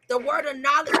the word of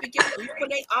knowledge begins to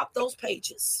illuminate off those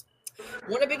pages,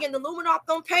 when it begins to illuminate off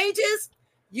those pages,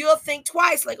 you'll think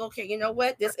twice, like, okay, you know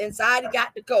what? This anxiety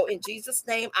got to go. In Jesus'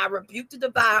 name, I rebuke the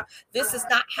devourer. This is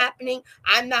not happening.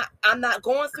 I'm not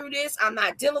going through this. I'm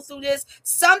not dealing through this.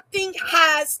 Something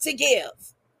has to give.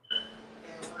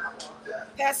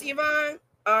 Pastor Yvonne?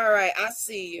 All right, I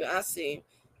see you. I see you.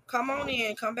 Come on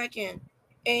in. Come back in.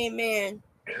 Amen.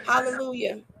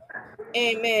 Hallelujah.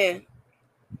 Amen.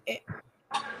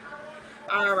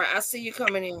 All right, I see you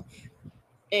coming in.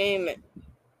 Amen.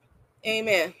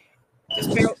 Amen.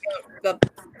 Just bear with the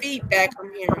feedback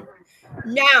I'm hearing.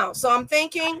 Now, so I'm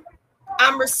thinking,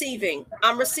 I'm receiving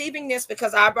this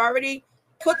because I've already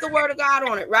put the word of God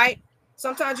on it, right?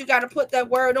 Sometimes you got to put that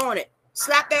word on it.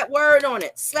 Slap that word on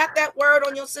it. Slap that word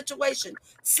on your situation.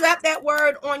 Slap that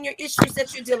word on your issues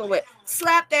that you're dealing with.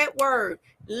 Slap that word.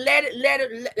 let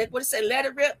it, what it say, let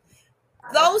it rip.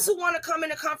 Those who want to come in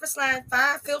the conference line,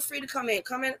 fine, feel free to come in.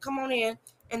 Come on in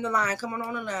the line. Come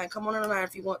on the line. Come on the line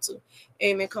if you want to.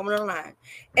 Amen. Come on the line.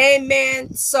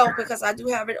 Amen. So, because I do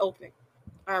have it open.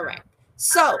 All right.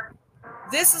 So,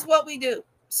 this is what we do.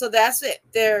 So that's it.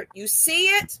 There, you see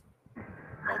it.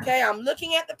 Okay, I'm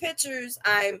looking at the pictures.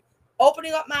 I'm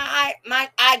opening up my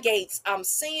eye gates. I'm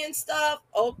seeing stuff.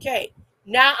 Okay.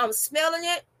 Now I'm smelling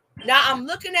it. Now I'm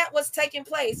looking at what's taking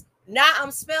place. Now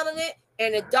I'm smelling it,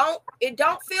 and it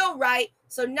don't feel right.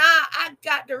 So now I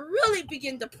got to really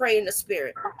begin to pray in the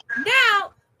spirit.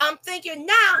 Now I'm thinking,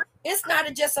 now it's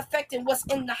not just affecting what's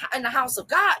in the house of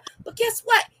God, but guess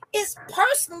what? It's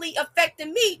personally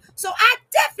affecting me. So I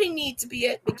definitely need to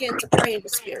begin to pray in the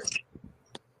spirit.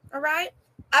 All right.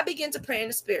 I begin to pray in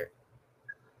the spirit.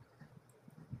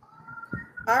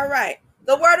 All right.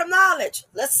 The word of knowledge.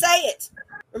 Let's say it.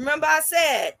 Remember I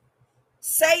said,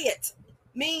 say it.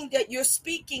 Meaning that you're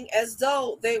speaking as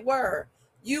though they were.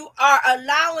 You are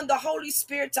allowing the Holy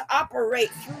Spirit to operate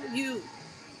through you.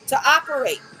 To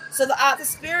operate. So the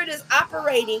Spirit is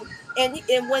operating.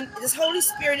 And when this Holy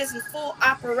Spirit is in full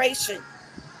operation,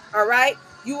 all right,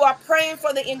 you are praying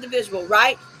for the individual,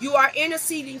 right? You are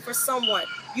interceding for someone.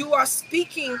 You are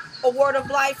speaking a word of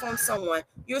life on someone.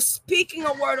 You're speaking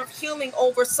a word of healing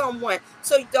over someone.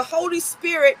 So the Holy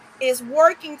Spirit is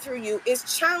working through you,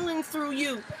 is channeling through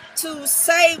you to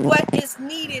say what is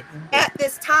needed at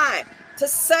this time, to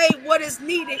say what is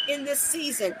needed in this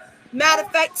season. Matter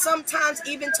of fact, sometimes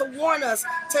even to warn us,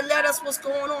 to let us what's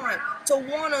going on, to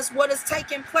warn us what is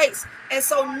taking place. And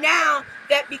so now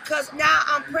that, because now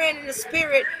I'm praying in the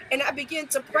spirit and I begin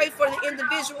to pray for the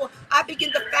individual, I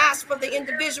begin to fast for the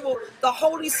individual, the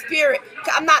Holy Spirit.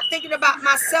 I'm not thinking about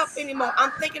myself anymore.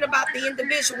 I'm thinking about the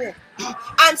individual.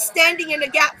 I'm standing in the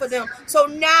gap for them. So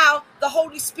now the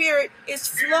Holy Spirit is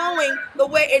flowing the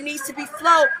way it needs to be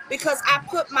flowed, because I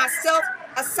put myself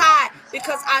aside,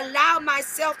 because I allow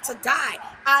myself to die.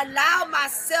 I allow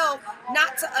myself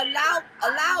not to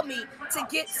allow me to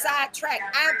get sidetracked.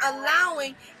 I'm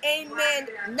allowing, amen,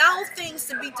 no things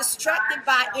to be distracted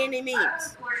by any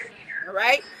means. All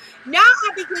right. Now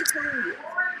I begin to read it.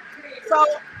 So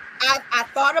I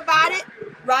thought about it,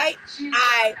 right?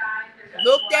 I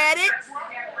looked at it.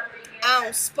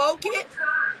 I spoke it.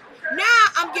 Now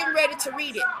I'm getting ready to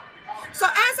read it. So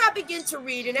as I begin to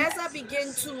read and as I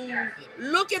begin to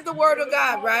look at the word of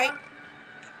God, right?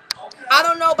 I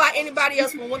don't know about anybody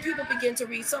else, but when people begin to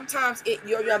read, sometimes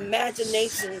your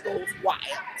imagination goes wild.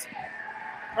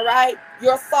 All right?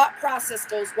 Your thought process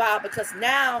goes wild, because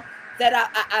now that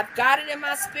I've got it in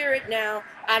my spirit now,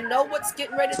 I know what's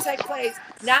getting ready to take place.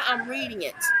 Now I'm reading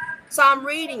it. So I'm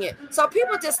reading it. So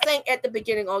people just think at the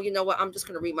beginning, oh, you know what? I'm just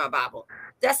going to read my Bible.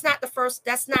 That's not the first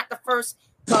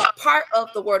part of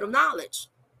the word of knowledge.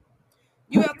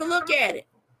 You have to look at it.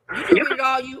 You can read it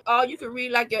all you can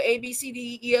read, like your A, B, C,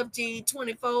 D, E, F, G,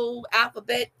 24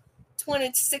 alphabet,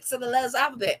 26 of the letters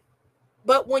alphabet.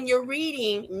 But when you're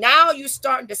reading, now you're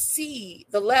starting to see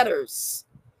the letters,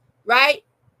 right?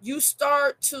 You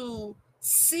start to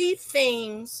see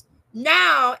things.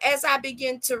 Now, as I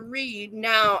begin to read,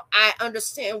 now I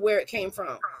understand where it came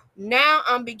from. Now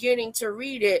I'm beginning to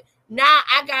read it. Now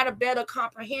I got a better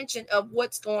comprehension of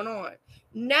what's going on.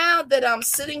 Now that I'm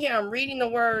sitting here, I'm reading the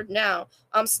word now.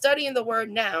 I'm studying the word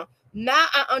now. Now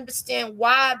I understand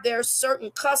why there's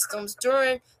certain customs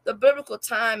during the biblical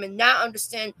time, and now I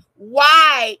understand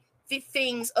why the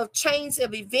things of chains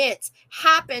of events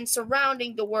happen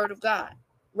surrounding the word of God,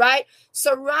 right?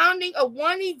 Surrounding a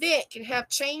one event can have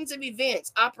chains of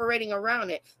events operating around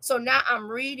it. So now I'm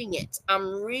reading it.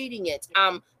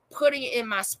 I'm putting it in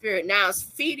my spirit. Now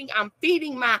I'm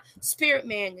feeding my spirit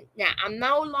man. Now I'm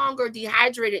no longer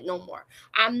dehydrated no more.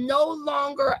 I'm no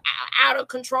longer out of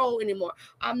control anymore.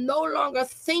 I'm no longer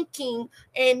thinking,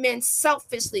 amen,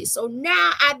 selfishly. So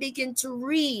now I begin to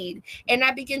read and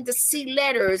I begin to see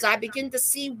letters. I begin to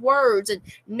see words. And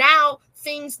now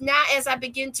as I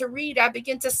begin to read, I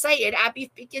begin to say it. I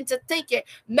begin to think it.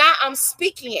 Now I'm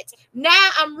speaking it. Now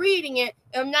I'm reading it.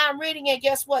 And now I'm reading it.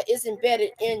 Guess what? It's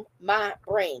embedded in my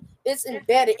brain. It's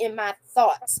embedded in my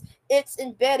thoughts. It's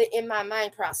embedded in my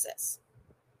mind process.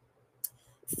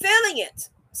 Feeling it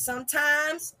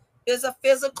sometimes is a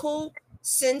physical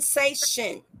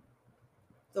sensation.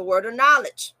 The word of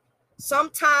knowledge.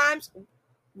 Sometimes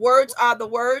the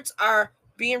words are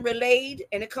being relayed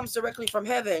and it comes directly from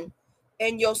heaven,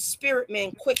 and your spirit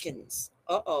man quickens.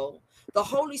 The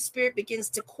Holy Spirit begins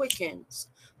to quicken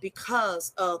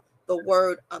because of the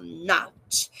word of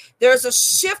knowledge. There's a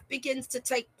shift begins to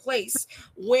take place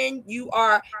when you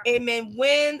are, amen,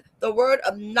 when the word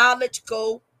of knowledge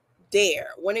go there,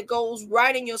 when it goes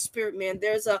right in your spirit, man,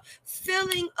 there's a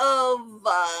feeling of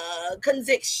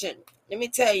conviction. Let me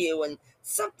tell you, and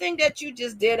something that you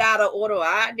just did out of order,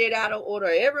 I did out of order,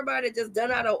 everybody just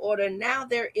done out of order. Now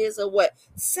there is a what?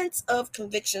 Sense of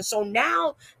conviction. So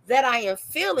now that I am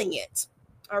feeling it,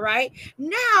 all right,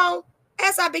 now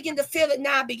as I begin to feel it,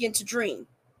 now I begin to dream.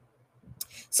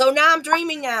 So now I'm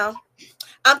dreaming now.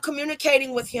 I'm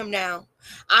communicating with him now.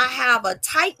 I have a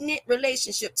tight-knit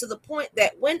relationship to the point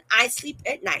that when I sleep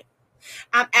at night,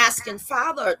 I'm asking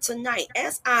Father tonight,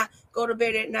 as I go to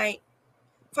bed at night,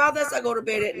 Father, as I go to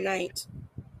bed at night,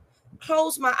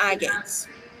 close my eye gates.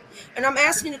 And I'm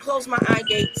asking you to close my eye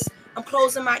gates. I'm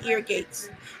closing my ear gates.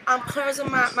 I'm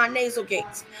closing my nasal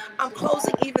gates. I'm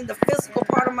closing even the physical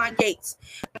part of my gates.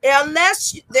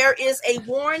 Unless there is a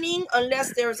warning,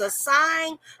 unless there's a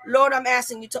sign, Lord, I'm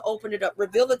asking you to open it up.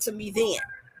 Reveal it to me then.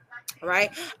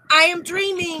 Right? I am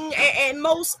dreaming, and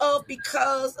most of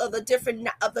because of the different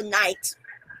of the night.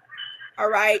 All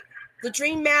right. The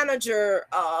dream manager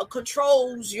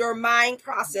controls your mind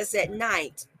process at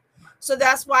night. So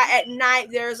that's why at night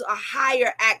there's a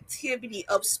higher activity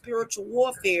of spiritual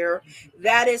warfare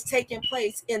that is taking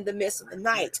place in the midst of the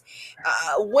night.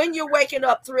 When you're waking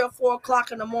up 3 or 4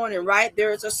 o'clock in the morning, right,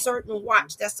 there's a certain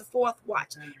watch. That's the fourth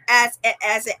watch as it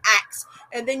acts.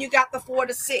 And then you got the 4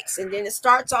 to 6, and then it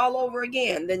starts all over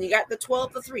again. Then you got the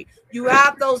 12 to 3. You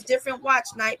have those different watch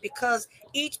night because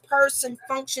each person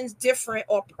functions different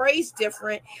or prays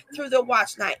different through the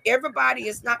watch night. Everybody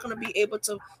is not going to be able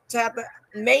to have the,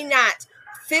 may not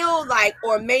feel like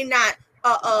or may not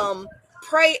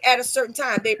pray at a certain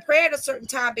time. They pray at a certain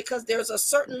time because there's a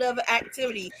certain level of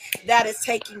activity that is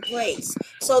taking place.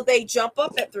 So they jump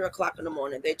up at 3 o'clock in the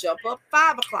morning. They jump up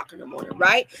 5 o'clock in the morning,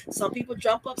 right? Some people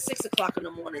jump up 6 o'clock in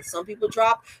the morning. Some people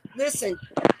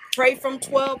pray from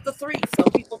 12 to 3.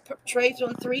 Some people pray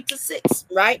from 3 to 6,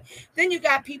 right? Then you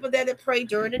got people that pray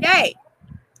during the day.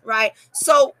 Right.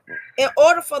 So in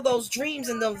order for those dreams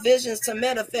and the visions to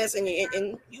manifest, and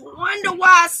you wonder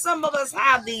why some of us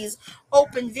have these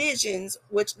open visions,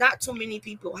 which not too many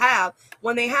people have.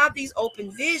 When they have these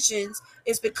open visions,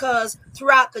 it's because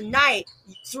throughout that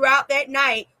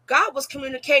night, God was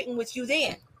communicating with you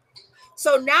then.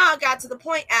 So now I got to the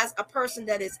point as a person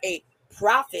that is a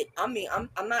prophet. I mean,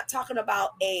 I'm not talking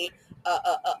about a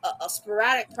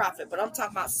sporadic prophet, but I'm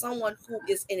talking about someone who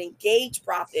is an engaged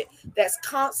prophet that's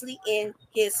constantly in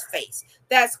his face,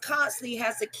 that's constantly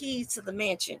has the keys to the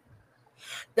mansion,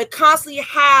 that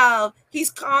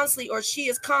he's constantly or she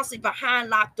is constantly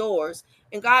behind locked doors,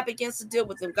 and God begins to deal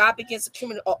with them. God begins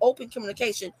to open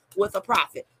communication with a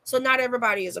prophet. So not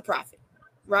everybody is a prophet,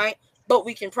 right? But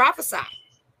we can prophesy,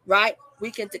 right?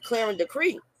 We can declare and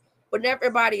decree, but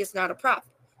everybody is not a prophet.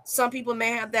 Some people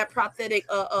may have that prophetic,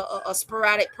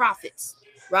 sporadic prophets,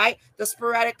 right? The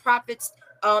sporadic prophets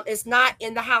is not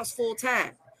in the house full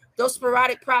time. Those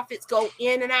sporadic prophets go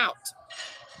in and out.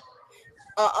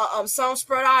 Some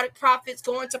sporadic prophets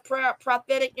go into prayer,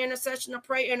 prophetic intercession, or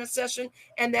prayer intercession,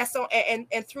 and that's so.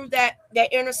 And through that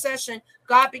intercession,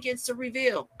 God begins to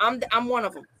reveal. I'm one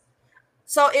of them.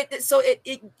 So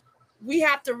we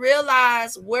have to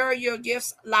realize where your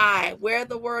gifts lie, where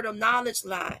the word of knowledge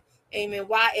lie. Amen.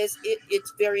 Why is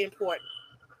it's very important.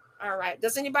 All right.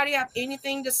 Does anybody have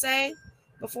anything to say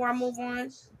before I move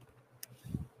on?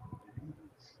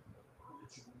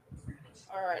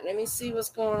 All right. Let me see what's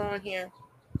going on here.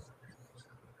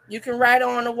 You can write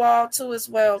on the wall too as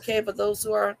well, okay? For those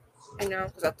who are,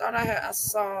 because I thought I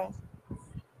saw.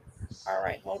 All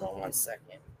right. Hold on 1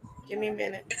 second. Give me a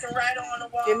minute. You can write on the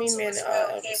wall. Give me a minute.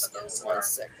 Just 1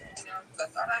 second.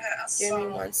 Give me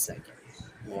 1 second.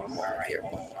 One more right here.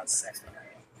 1 second.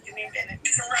 Give me a minute.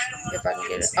 If I can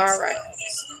get it. All right.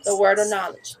 The word of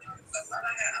knowledge.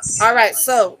 All right.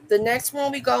 So the next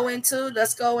one let's go into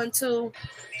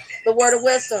the word of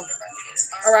wisdom.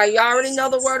 All right. You already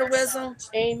know the word of wisdom.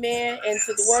 Amen. And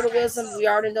to the word of wisdom, we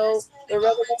already know the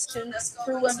revelation,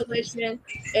 through revelation.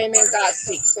 Amen. God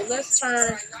speaks. So let's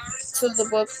turn to the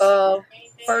book of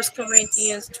 1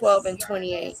 Corinthians 12 and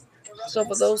 28. So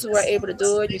for those who are able to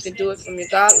do it, you can do it from your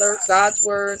God's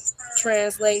word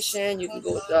translation. You can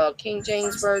go with King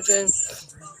James Version.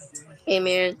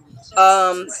 Amen.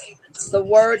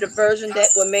 The version that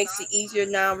what makes it easier.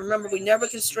 Now, remember, we never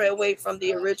can stray away from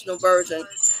the original version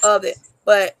of it,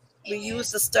 but we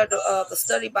use the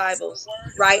study Bibles,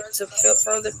 right, to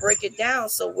further break it down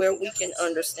so where we can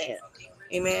understand.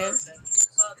 Amen.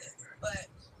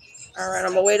 All right,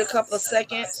 I'm gonna wait a couple of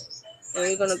seconds, and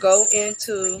we're gonna go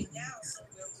into.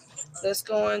 Let's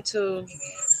go into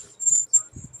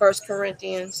 1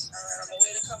 Corinthians.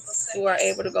 Who are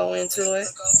able to go into it?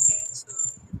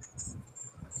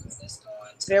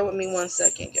 bear with me 1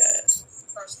 second, guys.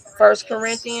 1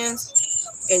 Corinthians,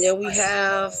 and then we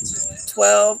have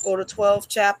 12. Go to 12th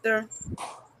chapter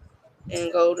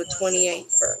and go to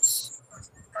 28th verse.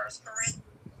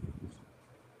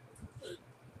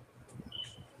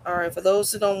 All right, for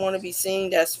those who don't want to be seen,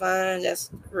 that's fine. That's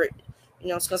great. You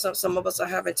know, because some of us are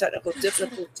having technical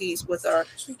difficulties with our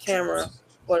camera.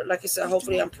 But like I said,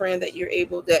 hopefully I'm praying that you're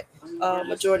able, that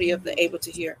majority of them able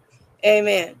to hear.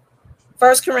 Amen.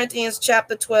 1 Corinthians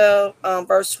chapter 12,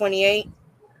 verse 28.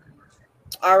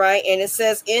 All right, and it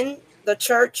says, in the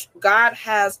church, God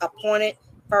has appointed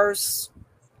first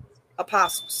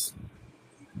apostles,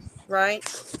 right?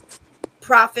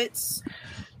 Prophets,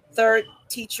 third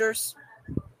teachers,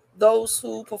 those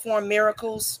who perform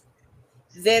miracles,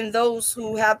 then those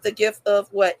who have the gift of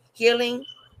what? Healing,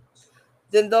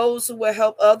 then those who will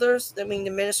help others, that means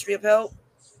the ministry of help,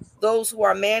 those who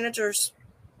are managers,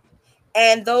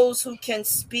 and those who can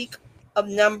speak a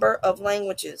number of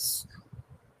languages,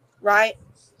 right?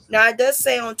 Now, it does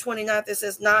say on 29th, it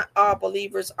says, not all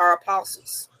believers are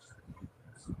apostles.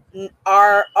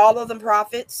 Are all of them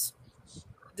prophets?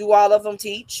 Do all of them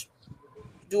teach?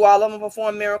 Do all of them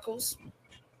perform miracles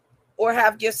or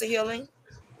have gifts of healing?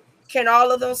 Can all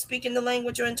of them speak in the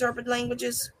language or interpret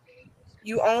languages?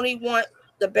 You only want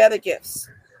the better gifts,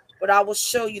 but I will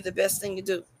show you the best thing to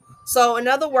do. So in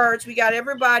other words, we got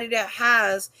everybody that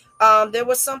has, there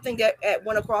was something that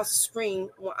went across the screen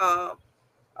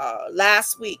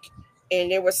last week,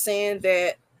 and they were saying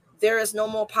that there is no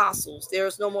more apostles, there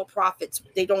is no more prophets,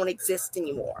 they don't exist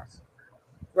anymore,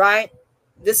 right?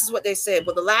 This is what they said.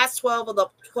 But the last 12 of the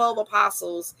 12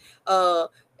 apostles,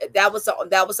 that was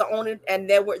the only, and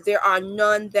there are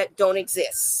none that don't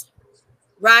exist,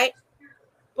 right?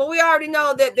 But we already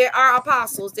know that there are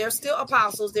apostles. They're still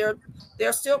apostles.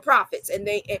 They're still prophets,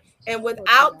 and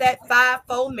without that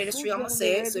fivefold ministry, I'm gonna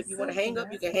say it. So if you want to hang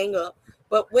up, you can hang up.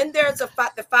 But when there's the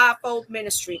fivefold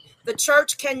ministry, the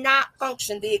church cannot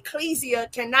function. The ecclesia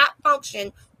cannot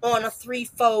function on a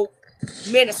threefold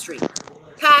ministry: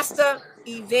 pastor,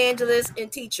 evangelist,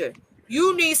 and teacher.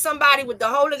 You need somebody with the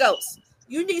Holy Ghost.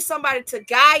 You need somebody to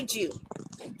guide you.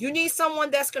 You need someone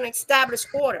that's going to establish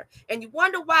order. And you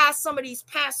wonder why some of these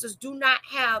pastors don't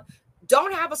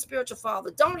have a spiritual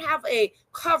father, don't have a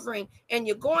covering, and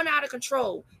you're going out of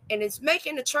control. And it's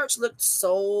making the church look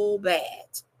so bad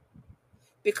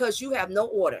because you have no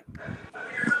order.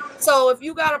 So if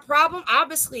you got a problem,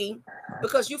 obviously,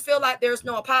 because you feel like there's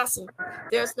no apostle,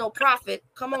 there's no prophet,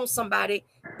 come on, somebody,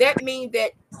 that means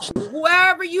that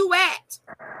wherever you at,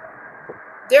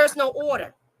 there's no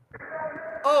order.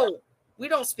 Oh, we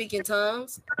don't speak in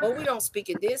tongues. Oh, we don't speak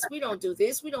in this. We don't do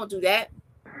this. We don't do that.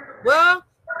 Well,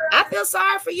 I feel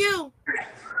sorry for you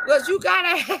because you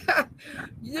gotta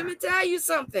let me tell you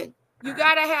something. You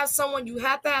gotta have someone. You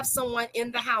have to have someone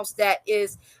in the house that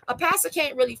is a pastor.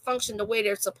 Can't really function the way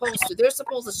they're supposed to. They're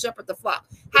supposed to shepherd the flock.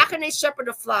 How can they shepherd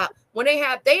the flock when they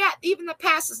have even the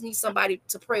pastors need somebody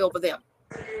to pray over them?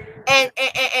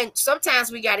 And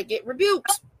sometimes we got to get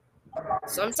rebuked.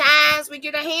 Sometimes we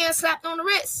get a hand slapped on the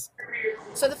wrist.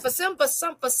 So for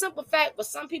simple fact, but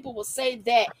some people will say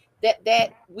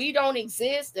that we don't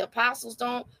exist, the apostles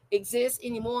don't exist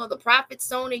anymore, the prophets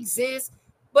don't exist,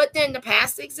 but then the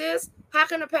pastor exists. How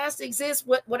can the pastor exist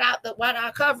without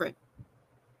our covering?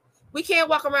 We can't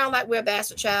walk around like we're a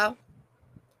bastard child.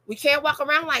 We can't walk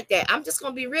around like that. I'm just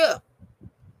gonna be real.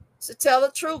 So tell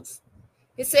the truth.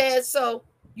 It says, so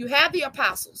you have the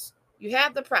apostles, you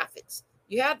have the prophets,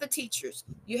 you have the teachers,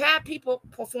 you have people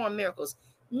perform miracles.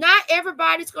 Not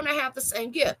everybody's going to have the same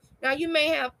gift. Now, you may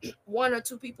have one or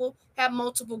two people have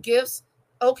multiple gifts.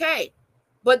 Okay.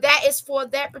 But that is for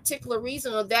that particular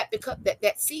reason or that because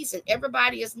that season.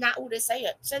 Everybody is not who they say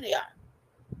they are.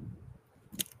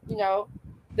 You know,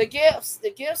 the gifts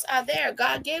are there.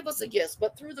 God gave us the gifts,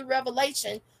 but through the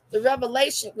revelation,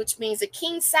 which means a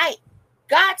keen sight,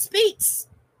 God speaks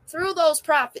through those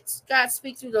prophets. God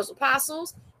speaks through those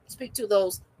apostles, speak to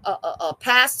those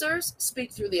pastors,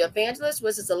 speak through the evangelists,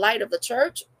 which is the light of the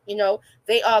church. You know,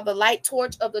 they are the light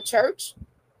torch of the church.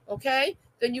 Okay.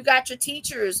 Then you got your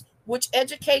teachers, which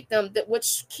educate them, that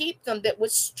which keep them, that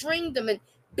which string them and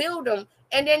build them.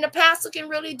 And then the pastor can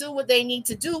really do what they need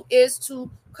to do is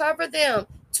to cover them,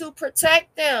 to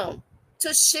protect them,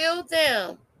 to shield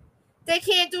them. They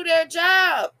can't do their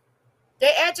job.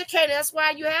 They educate. That's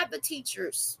why you have the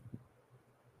teachers.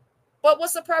 But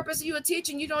what's the purpose of you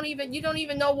teaching? You don't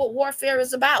even know what warfare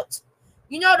is about.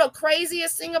 You know, the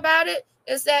craziest thing about it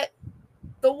is that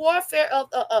the warfare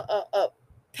of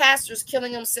pastors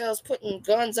killing themselves, putting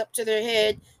guns up to their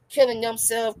head, killing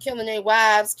themselves, killing their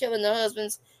wives, killing their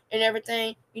husbands and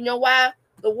everything. You know why?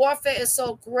 The warfare is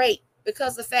so great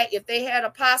Because the fact, if they had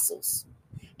apostles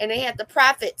and they had the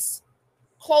prophets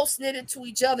close knitted to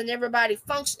each other and everybody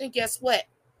functioning, guess what?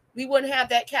 We wouldn't have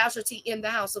that casualty in the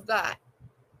house of God.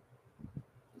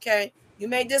 Okay, you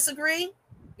may disagree,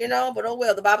 but oh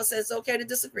well. The Bible says it's okay to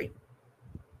disagree.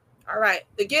 All right,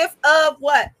 the gift of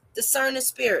what? Discerning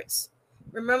spirits.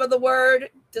 Remember, the word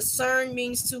discern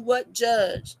means to what?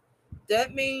 Judge.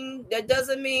 That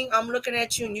doesn't mean I'm looking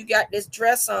at you and you got this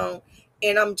dress on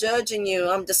and I'm judging you.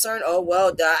 I'm discerning. Oh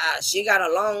well, she got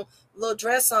a long little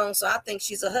dress on, so I think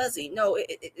she's a hussy. No,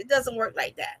 it doesn't work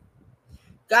like that.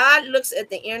 God looks at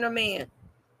the inner man.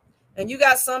 And you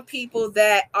got some people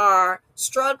that are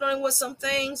struggling with some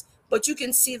things, but you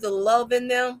can see the love in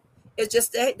them. It's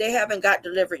just they haven't got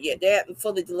delivered yet. They haven't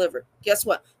fully delivered. Guess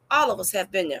what? All of us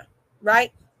have been there,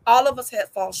 right? All of us have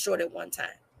fallen short at one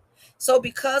time. So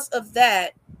because of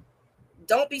that,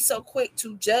 don't be so quick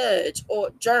to judge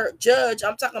or judge.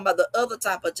 I'm talking about the other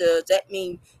type of judge. That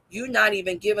means you're not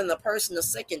even giving the person a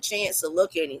second chance to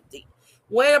look at anything.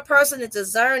 When a person is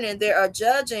discerning, they are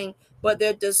judging, but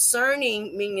they're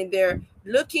discerning, meaning they're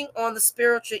looking on the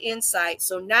spiritual insight.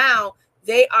 So now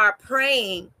they are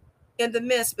praying in the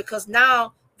midst because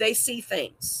now they see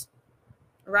things,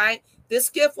 right? This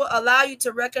gift will allow you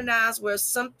to recognize where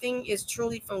something is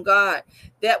truly from God.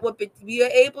 That will be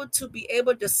able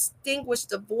to distinguish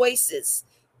the voices.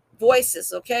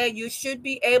 Okay, you should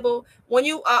be able, when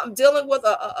you are dealing with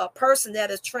a person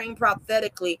that is trained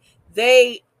prophetically,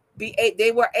 they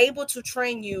were able to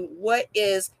train you what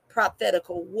is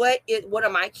prophetical, what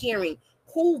am I hearing,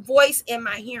 who voice am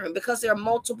I hearing, because there are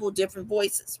multiple different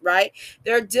voices, right?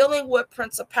 They're dealing with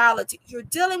principality, you're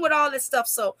dealing with all this stuff,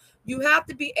 so you have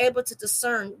to be able to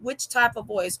discern which type of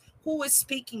voice, who is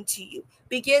speaking to you,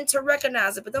 begin to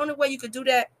recognize it. But the only way you could do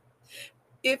that,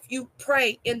 if you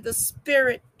pray in the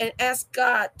spirit and ask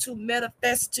God to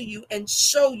manifest to you and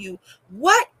show you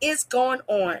what is going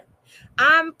on.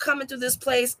 I'm coming to this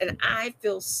place and I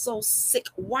feel so sick.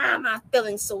 Why am I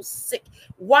feeling so sick?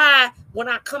 Why, when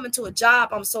I come into a job,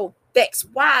 I'm so vexed?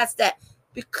 Why is that?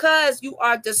 Because you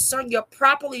are you're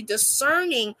properly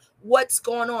discerning what's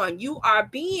going on. You are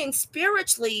being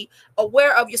spiritually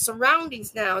aware of your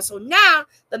surroundings now. So now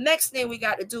the next thing we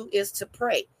got to do is to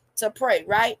pray,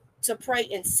 right? To pray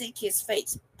and seek his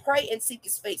face. Pray and seek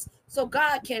his face so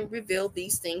God can reveal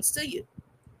these things to you.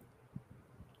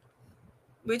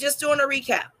 We're just doing a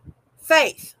recap.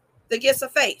 Faith, the gift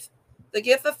of faith. The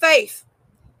gift of faith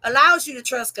allows you to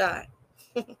trust God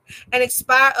and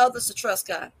inspire others to trust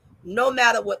God, no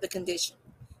matter what the condition.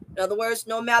 In other words,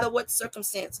 no matter what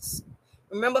circumstances.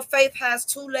 Remember, faith has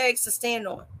two legs to stand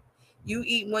on.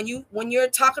 When you're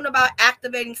talking about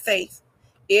activating faith,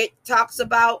 it talks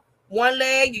about one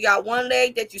leg. You got one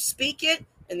leg that you speak it,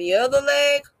 and the other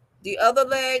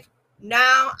leg.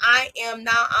 Now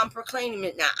I'm proclaiming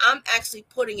it. Now I'm actually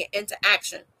putting it into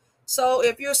action. So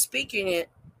if you're speaking it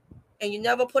and you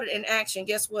never put it in action,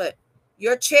 guess what?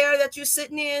 Your chair that you're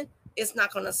sitting in is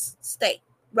not going to stay,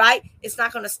 right? It's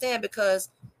not going to stand because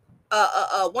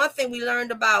one thing we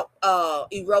learned about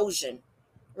erosion,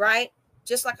 right?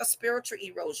 Just like a spiritual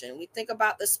erosion. We think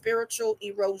about the spiritual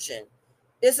erosion.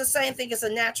 It's the same thing as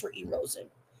a natural erosion.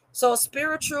 So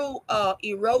spiritual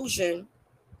erosion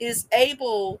is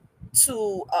able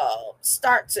to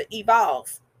start to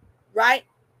evolve, right?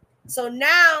 So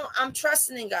now I'm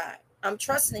trusting in God. I'm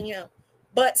trusting him.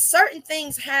 But certain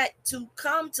things had to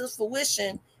come to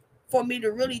fruition for me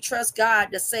to really trust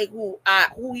God to say who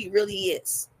he really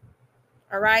is.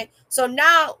 All right. So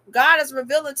now God is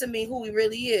revealing to me who he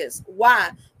really is.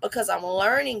 Why? Because I'm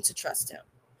learning to trust him.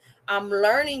 I'm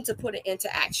learning to put it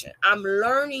into action. I'm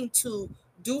learning to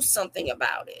do something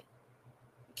about it.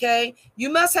 Okay. You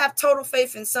must have total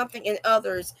faith in something in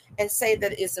others and say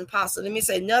that it's impossible. Let me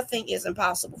say, nothing is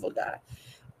impossible for God.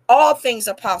 All things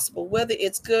are possible, whether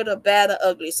it's good or bad or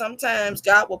ugly. Sometimes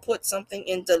God will put something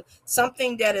into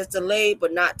something that is delayed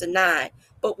but not denied.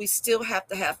 But we still have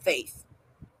to have faith.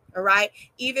 All right.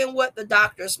 Even what the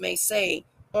doctors may say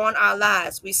on our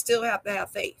lives, we still have to have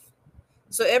faith.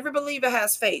 So every believer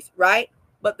has faith, right?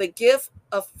 But the gift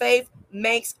of faith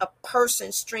makes a person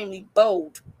extremely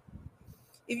bold.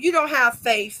 If you don't have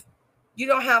faith,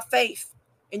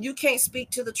 and you can't speak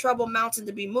to the troubled mountain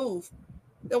to be moved,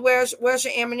 then where's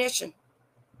your ammunition?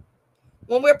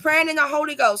 When we're praying in the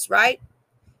Holy Ghost, right?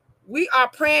 We are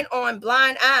praying on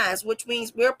blind eyes, which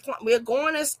means we're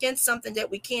going against something that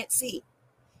we can't see.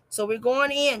 So we're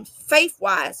going in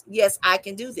faith-wise. Yes, I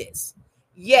can do this.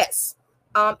 Yes,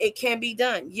 it can be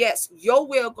done. Yes, your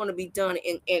will going to be done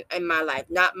in my life,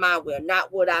 not my will,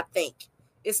 not what I think.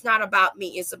 It's not about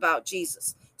me. It's about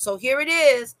Jesus. So here it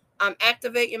is. I'm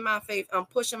activating my faith. I'm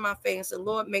pushing my faith and say,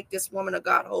 Lord, make this woman of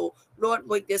God whole. Lord,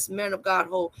 make this man of God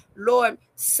whole. Lord,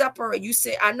 separate. You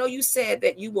said, I know you said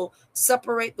that you will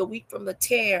separate the wheat from the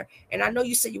tare. And I know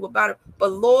you said you were about it.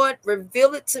 But Lord,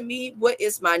 reveal it to me. What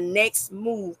is my next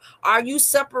move? Are you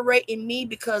separating me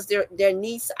because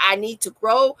I need to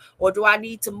grow, or do I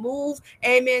need to move?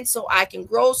 Amen. So I can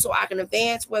grow, so I can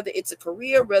advance, whether it's a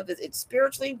career, whether it's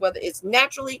spiritually, whether it's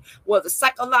naturally, whether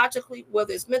psychologically,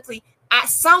 whether it's mentally.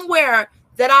 Somewhere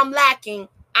that I'm lacking,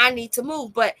 I need to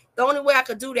move. But the only way I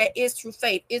could do that is through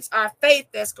faith. It's our faith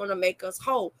that's going to make us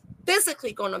whole.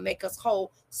 Physically going to make us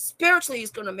whole. Spiritually is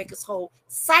going to make us whole.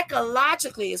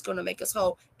 Psychologically is going to make us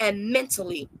whole. And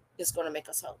mentally is going to make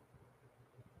us whole.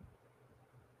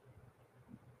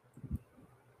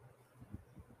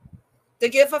 The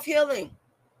gift of healing.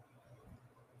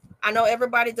 I know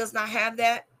everybody does not have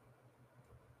that,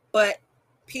 but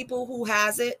people who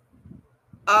has it,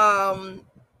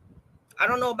 I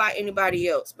don't know about anybody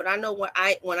else, but I know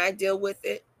when I deal with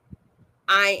it,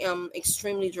 I am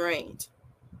extremely drained.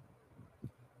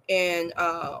 And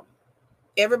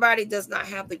everybody does not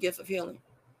have the gift of healing.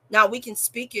 Now we can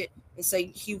speak it and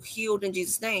say you healed in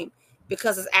Jesus' name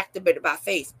because it's activated by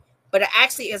faith. But it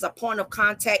actually is a point of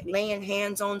contact, laying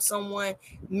hands on someone.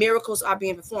 Miracles are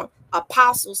being performed.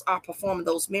 Apostles are performing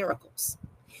those miracles.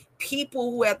 People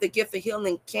who have the gift of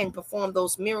healing can perform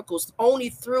those miracles only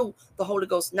through the Holy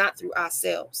Ghost, not through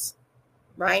ourselves,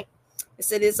 right? It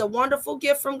said it's a wonderful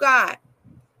gift from God,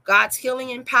 God's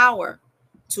healing and power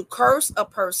to curse a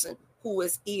person who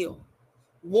is ill,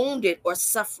 wounded, or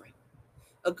suffering.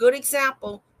 A good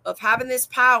example of having this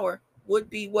power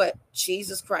would be what?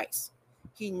 Jesus Christ.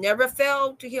 He never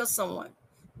failed to heal someone,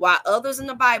 while others in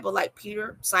the Bible, like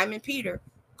Simon Peter,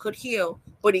 could heal,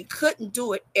 but he couldn't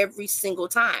do it every single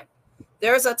time.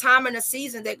 There's a time in a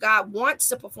season that God wants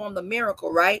to perform the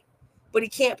miracle, right? But he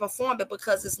can't perform it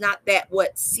because it's not that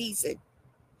season.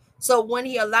 So when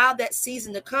he allowed that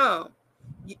season to come,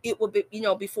 it will be,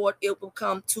 before it will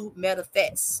come to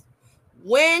manifest.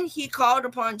 When he called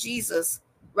upon Jesus,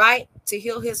 right, to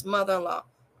heal his mother-in-law.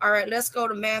 All right, let's go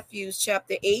to Matthew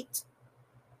chapter 8.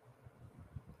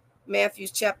 Matthew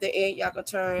chapter 8. Y'all can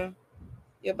turn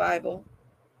your Bible.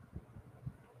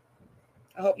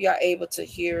 I hope y'all able to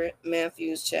hear it.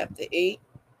 Matthew chapter 8.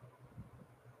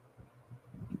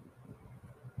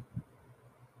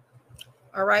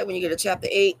 All right, when you get to chapter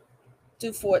 8,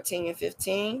 do 14 and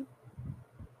 15.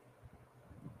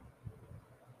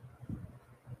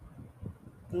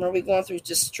 And we're going through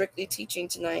just strictly teaching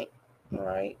tonight. All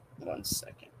right, 1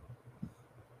 second.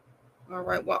 All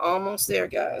right, we're almost there,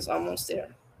 guys. Almost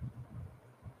there.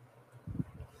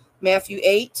 Matthew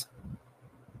 8,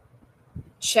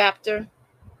 chapter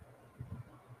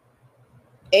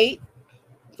 8,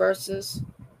 verses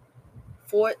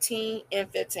 14 and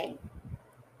 15.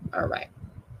 All right.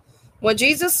 When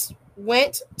Jesus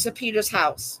went to Peter's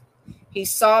house, he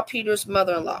saw Peter's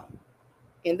mother-in-law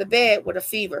in the bed with a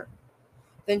fever.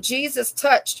 Then Jesus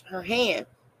touched her hand.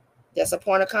 That's a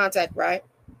point of contact, right?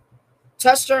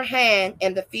 Touched her hand,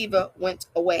 and the fever went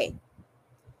away.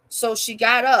 So she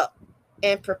got up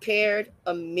and prepared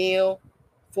a meal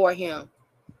for him.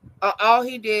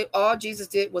 All Jesus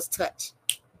did was touch.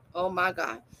 Oh my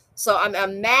God. So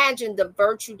imagine the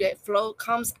virtue that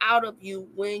comes out of you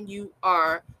when you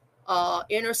are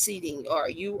interceding, or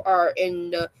you are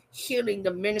in the healing,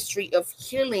 the ministry of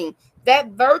healing. That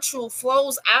virtue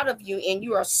flows out of you and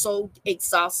you are so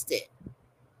exhausted.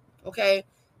 Okay.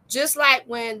 Just like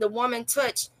when the woman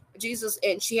touched Jesus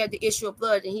and she had the issue of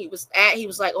blood, and he was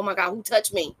like, oh my God, who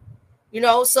touched me?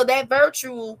 So that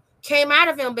virtue came out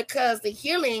of him because the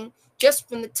healing, just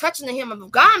from the touching of him of a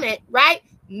garment, right,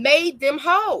 made them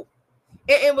whole.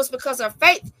 It was because of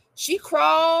faith. She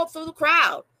crawled through the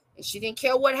crowd and she didn't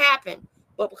care what happened,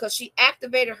 but because she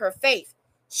activated her faith,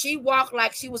 she walked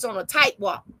like she was on a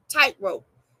tightrope.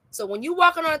 So when you're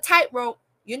walking on a tightrope,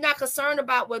 you're not concerned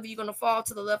about whether you're going to fall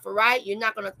to the left or right. You're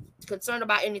not going to concerned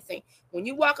about anything. When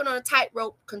you're walking on a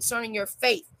tightrope concerning your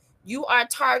faith, you are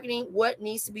targeting what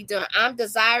needs to be done. I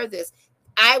desire this.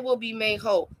 I will be made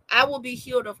whole. I will be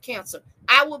healed of cancer.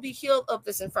 I will be healed of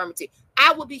this infirmity.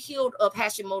 I will be healed of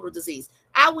Hashimoto disease.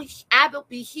 I will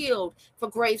be healed for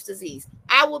Graves' disease.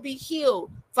 I will be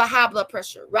healed for high blood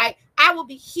pressure, right? I will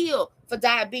be healed for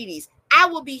diabetes.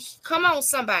 Come on,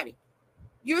 somebody.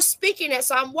 You're speaking it.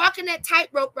 So I'm walking that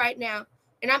tightrope right now,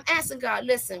 and I'm asking God,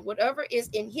 listen, whatever is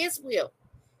in his will,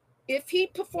 if he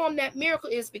performed that miracle,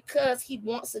 is because he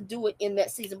wants to do it in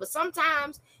that season. But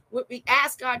sometimes we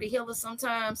ask God to heal us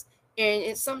sometimes,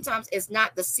 and sometimes it's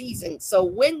not the season. So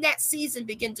when that season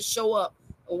begin to show up,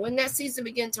 or when that season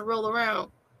begin to roll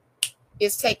around,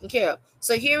 is taken care of.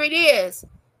 So here it is.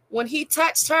 When he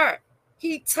touched her,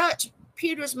 he touched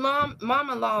Peter's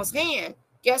mom-in-law's hand.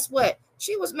 Guess what?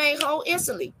 She was made whole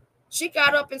instantly. She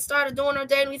got up and started doing her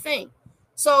daily thing.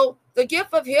 So the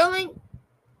gift of healing,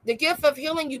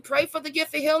 you pray for the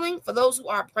gift of healing. For those who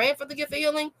are praying for the gift of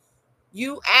healing,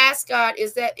 you ask God,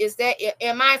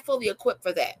 am I fully equipped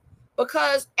for that?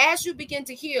 Because as you begin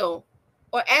to heal,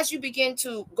 or as you begin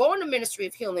to go in the ministry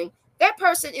of healing, that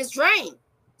person is drained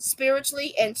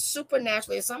spiritually and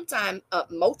supernaturally, and sometimes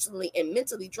emotionally and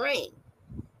mentally drained.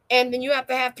 And then you have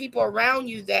to have people around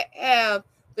you that have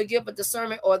the gift of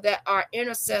discernment, or that are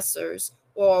intercessors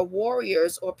or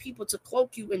warriors or people to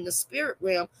cloak you in the spirit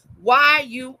realm while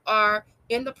you are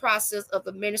in the process of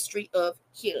the ministry of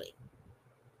healing.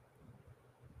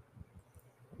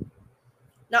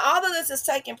 Now, all of this is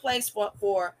taking place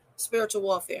for spiritual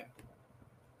warfare.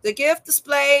 The gift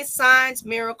displays signs,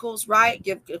 miracles, right?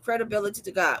 Give credibility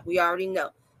to God. We already know,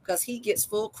 because he gets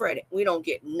full credit. We don't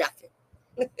get nothing.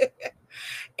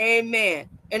 Amen.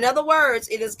 In other words,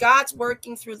 it is God's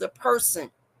working through the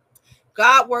person.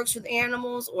 God works with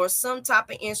animals or some type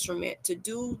of instrument to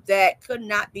do that could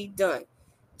not be done.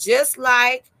 Just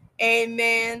like,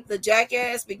 amen, the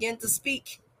jackass began to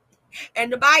speak in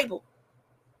the Bible.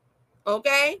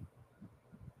 Okay?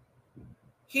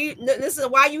 Listen,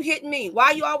 why you hitting me?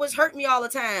 Why you always hurt me all the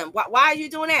time? Why are you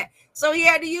doing that? So he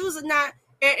had to use it now.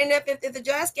 And if the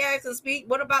jackass can speak,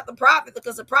 what about the prophet?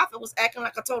 Because the prophet was acting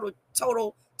like a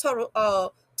total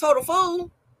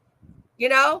fool, you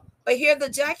know. But here the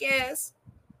jackass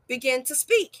began to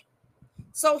speak.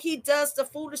 So he does the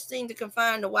foolish thing to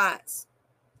confine the wise.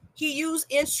 He used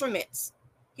instruments.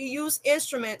 He used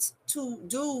instruments to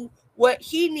do what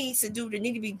he needs to do, that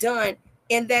need to be done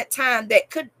in that time, that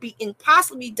could be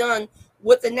impossibly done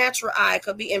with the natural eye,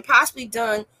 could be impossibly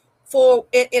done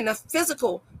in a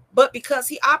physical. But because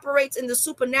he operates in the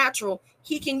supernatural,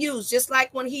 he can use, just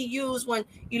like when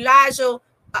Elijah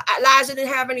didn't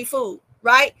have any food,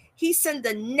 right? He sent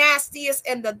the nastiest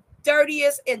and the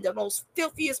dirtiest and the most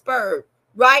filthiest bird,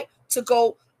 right, to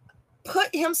go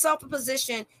put himself in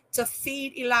position to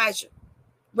feed Elijah,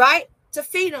 right? To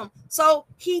feed him. So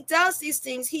he does these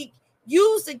things. He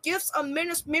used the gifts of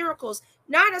miracles,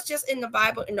 not as just in the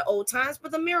Bible in the old times,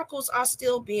 but the miracles are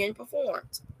still being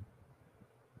performed.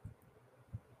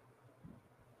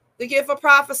 The gift of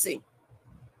prophecy.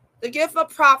 The gift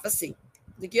of prophecy.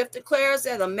 The gift declares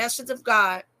that the message of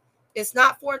God is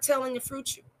not foretelling the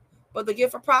future, but the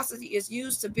gift of prophecy is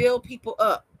used to build people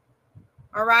up,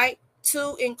 all right,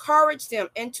 to encourage them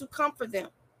and to comfort them,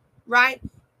 right?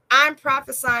 I'm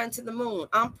prophesying to the moon.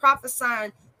 I'm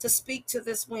prophesying to speak to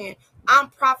this wind. I'm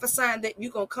prophesying that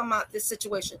you're going to come out this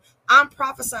situation. I'm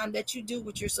prophesying that you do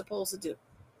what you're supposed to do,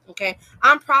 okay?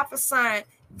 I'm prophesying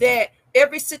that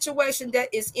every situation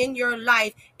that is in your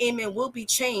life, amen, will be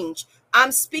changed.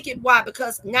 I'm speaking. Why?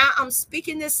 Because now I'm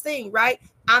speaking this thing, right?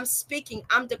 I'm speaking,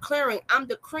 I'm declaring, I'm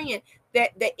decreeing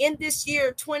that in this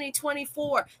year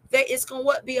 2024, there is going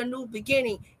to be a new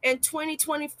beginning. In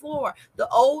 2024, the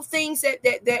old things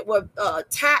that were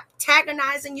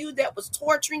antagonizing you, that was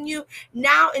torturing you,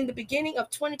 now in the beginning of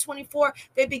 2024,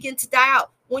 they begin to die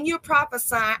out. When you're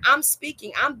prophesying, I'm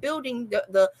speaking, I'm building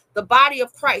the body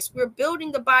of Christ. We're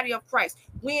building the body of Christ.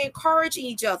 We're encouraging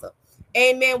each other.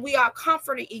 Amen. We are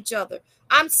comforting each other.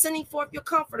 I'm sending forth your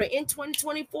comforter in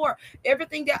 2024.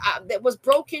 Everything that was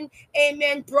broken,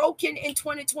 amen, broken in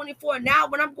 2024. Now,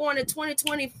 when I'm going to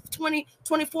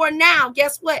 2024 now,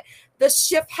 guess what? The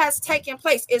shift has taken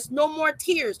place. It's no more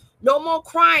tears, no more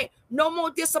crying, no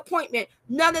more disappointment,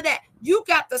 none of that. You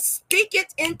got to speak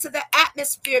it into the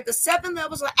atmosphere, the 7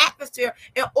 levels of atmosphere,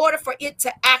 in order for it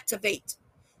to activate.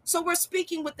 So we're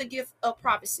speaking with the gift of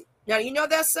prophecy. Now, you know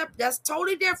that's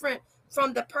totally different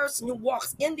from the person who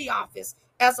walks in the office,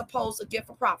 as opposed to gift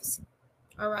of prophecy.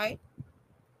 All right.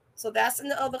 So that's in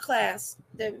the other class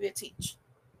that we teach.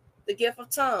 The gift of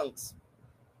tongues.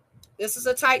 This is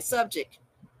a tight subject,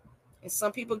 and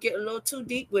some people get a little too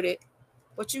deep with it,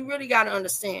 but you really got to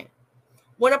understand.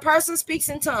 When a person speaks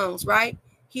in tongues, right,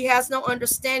 he has no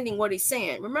understanding what he's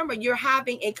saying. Remember, you're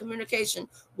having a communication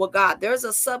with God. There's a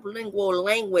sublingual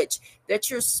language that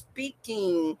you're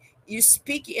speaking. You're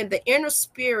speaking, and the inner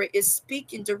spirit is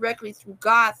speaking directly through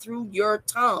God through your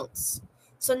tongues.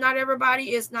 So not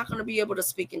everybody is not going to be able to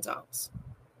speak in tongues.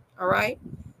 All right.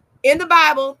 In the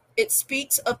Bible, it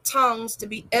speaks of tongues to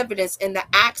be evidence in the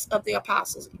Acts of the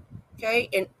Apostles. Okay.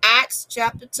 In Acts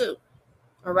chapter 2.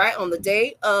 All right. On the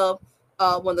day of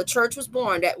when the church was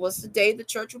born, that was the day the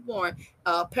church was born,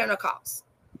 Pentecost.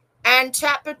 And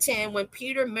chapter 10, when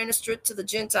Peter ministered to the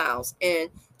Gentiles.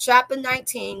 And chapter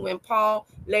 19, when Paul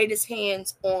laid his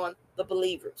hands on the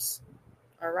believers.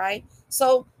 All right.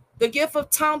 So the gift of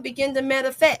tongue begin to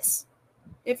manifest.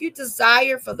 If you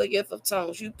desire for the gift of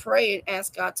tongues, you pray and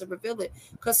ask God to reveal it.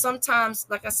 Because sometimes,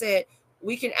 like I said,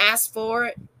 we can ask for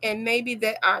it, and maybe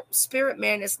that our spirit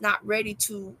man is not ready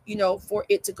to, for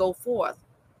it to go forth.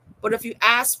 But if you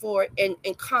ask for it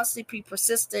and constantly be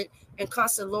persistent and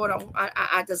constant, Lord,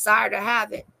 I desire to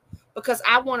have it because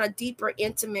I want a deeper,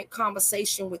 intimate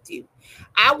conversation with you.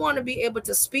 I want to be able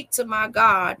to speak to my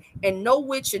God, and no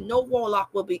witch and no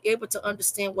warlock will be able to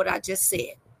understand what I just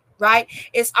said. Right?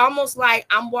 It's almost like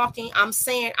I'm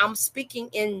speaking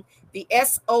in the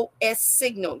SOS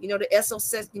signal. The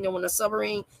SOS, when the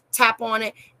submarine tap on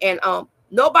it, and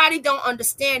nobody don't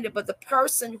understand it, but the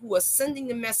person who is sending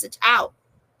the message out,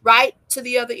 right, to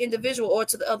the other individual or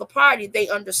to the other party, they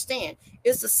understand.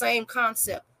 It's the same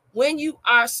concept. When you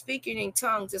are speaking in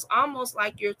tongues, it's almost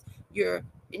like you're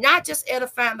not just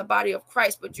edifying the body of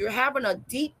Christ, but you're having a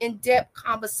deep, in-depth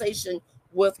conversation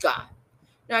with God.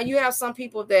 Now, you have some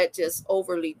people that just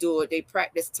overly do it. They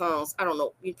practice tongues. I don't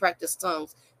know. We practice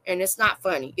tongues, and it's not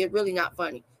funny. It's really not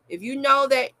funny. If you know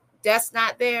that that's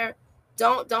not there,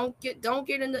 don't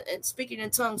get into speaking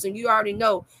in tongues, and you already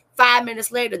know 5 minutes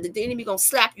later the enemy gonna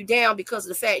slap you down because of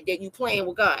the fact that you playing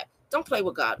with God. Don't play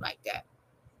with God like that.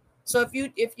 So if you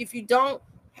don't,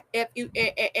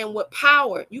 and with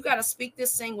power, you got to speak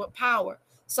this thing with power.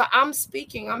 So I'm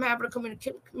having a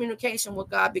communication with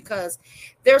God because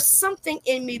there's something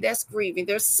in me that's grieving.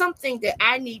 There's something that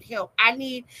I need help.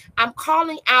 I'm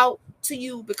calling out to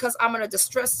you because I'm in a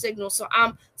distress signal. So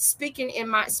I'm speaking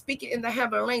in the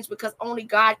heavenly language because only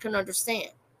God can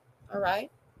understand. All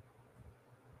right.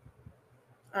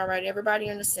 All right. Everybody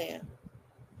understand?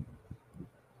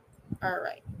 All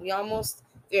right. We almost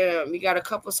there. We got a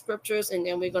couple scriptures and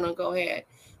then we're going to go ahead.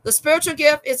 The spiritual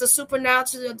gift is a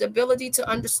supernatural ability to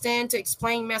understand, to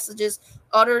explain messages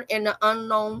uttered in the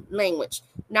unknown language.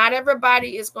 Not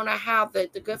everybody is going to have the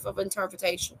gift of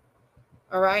interpretation.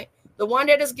 All right. The one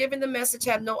that is giving the message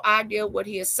have no idea what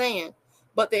he is saying,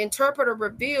 but the interpreter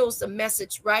reveals the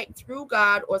message right through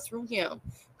God or through him.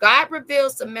 God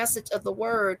reveals the message of the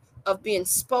word of being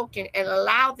spoken and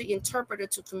allow the interpreter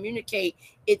to communicate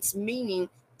its meaning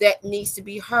that needs to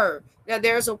be heard. Now,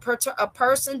 there's a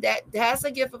person that has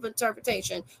a gift of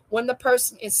interpretation. When the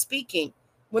person is speaking,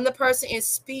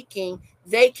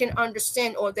 they can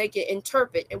understand or they can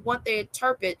interpret. And what they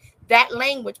interpret, that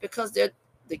language, because they're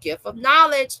the gift of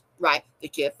knowledge, right? The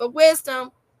gift of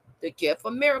wisdom, the gift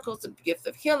of miracles, the gift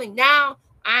of healing. Now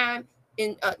I'm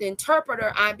in the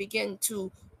interpreter. I begin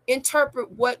to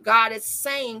interpret what God is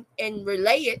saying and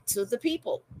relay it to the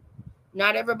people.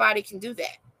 Not everybody can do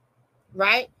that,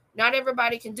 right? Not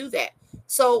everybody can do that.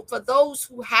 So for those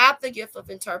who have the gift of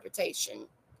interpretation,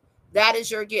 that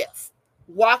is your gift.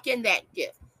 Walk in that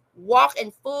gift. Walk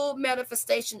in full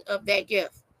manifestation of that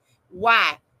gift.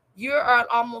 Why? You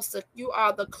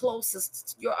are the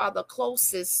closest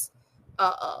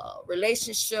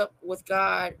relationship with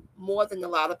God more than a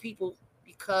lot of people,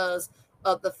 because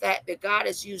of the fact that God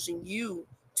is using you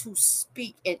to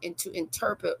speak and to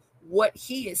interpret what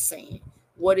he is saying.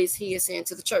 What is he saying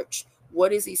to the church?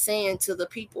 What is he saying to the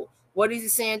people? What is he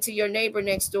saying to your neighbor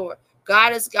next door?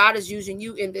 God is using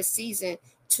you in this season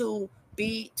to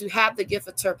have the gift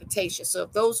of interpretation. So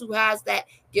if those who has that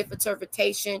gift of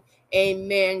interpretation,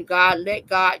 amen, let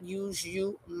God use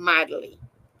you mightily.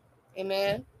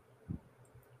 Amen.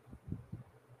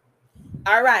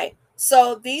 All right.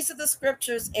 So these are the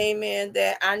scriptures, amen,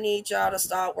 that I need y'all to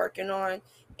start working on.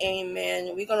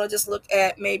 Amen. We're going to just look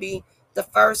at maybe the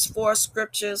first 4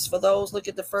 scriptures. For those, look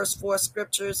at the first 4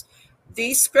 scriptures.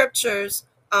 These scriptures,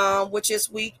 which is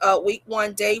week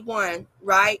 1, day 1,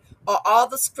 right, are all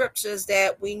the scriptures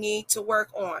that we need to work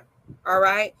on. All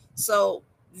right. So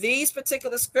these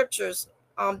particular scriptures,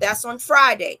 that's on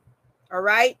Friday. All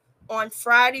right. On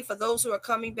Friday, for those who are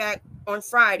coming back on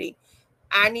Friday,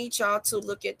 I need y'all to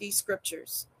look at these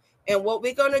scriptures. And what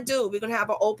we're going to do, we're going to have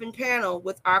an open panel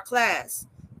with our class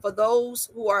for those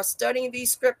who are studying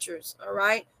these scriptures. All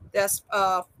right. That's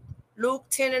Luke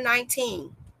 10 and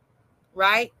 19.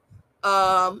 Right.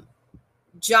 First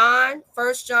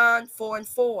John 4 and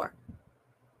 4.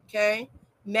 Okay.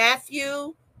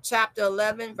 Matthew chapter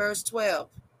 11, verse 12.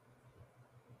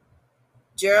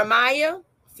 Jeremiah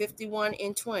 51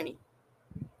 and 20.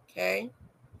 Okay.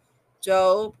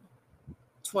 Job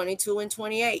 22 and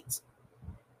 28.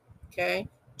 Okay.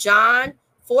 John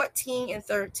 14 and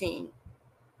 13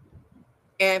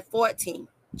 and 14,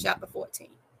 chapter 14.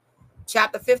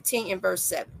 Chapter 15 and verse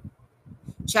 7.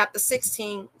 Chapter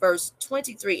 16, verse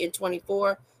 23 and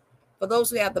 24. For those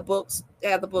who have the books,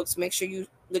 make sure you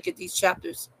look at these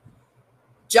chapters.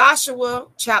 Joshua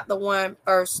chapter 1,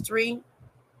 verse 3.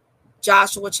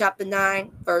 Joshua chapter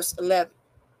 9, verse 11,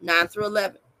 9 through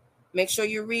 11. Make sure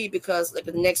you read, because like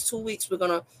the next 2 weeks, we're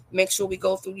going to make sure we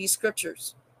go through these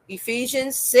scriptures.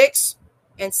 Ephesians 6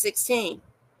 and 16,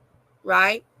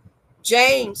 right?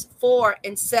 James 4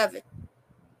 and 7.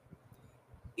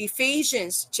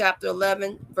 Ephesians chapter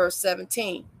 11, verse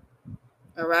 17.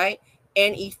 All right.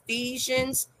 And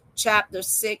Ephesians chapter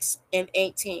 6 and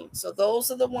 18. So those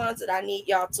are the ones that I need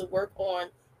y'all to work on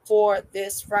for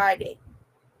this Friday.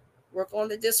 Work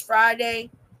on it this Friday.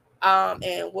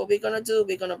 And what we're going to do,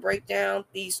 we're going to break down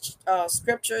these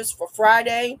scriptures for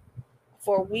Friday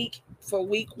for week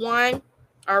 1.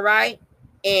 All right.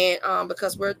 And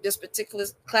because this particular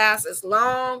class is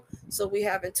long, so we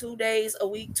having 2 days a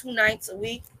week, 2 nights a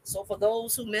week. So for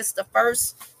those who missed the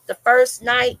first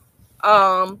night,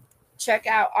 check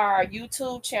out our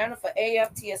YouTube channel for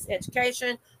AFTS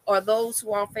Education, or those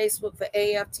who are on Facebook for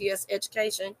AFTS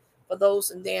Education, for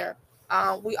those in there.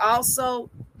 We also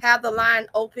have the line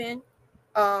open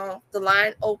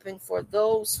for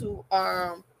those who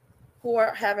are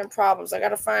having problems. I got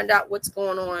to find out what's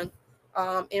going on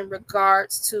in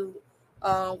regards to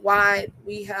why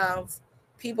we have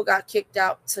people got kicked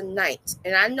out tonight.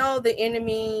 And I know the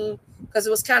enemy, because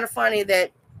it was kind of funny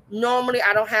that normally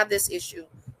I don't have this issue,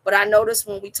 but I noticed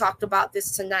when we talked about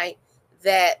this tonight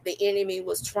that the enemy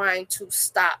was trying to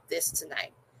stop this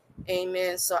tonight.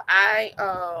 Amen. So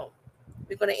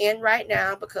we're going to end right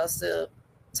now, because the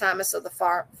time is of the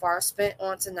far spent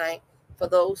on tonight. For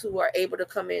those who are able to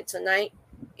come in tonight,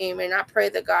 amen. I pray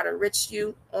that God enrich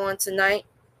you on tonight,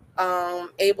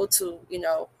 able to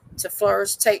to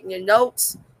flourish. Take your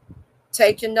notes.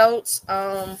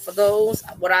 For those,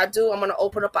 what I do, I'm going to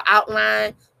open up an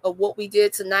outline of what we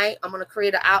did tonight. I'm going to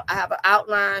create I have an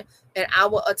outline, and I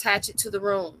will attach it to the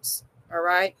rooms. All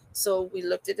right. So we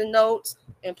looked at the notes,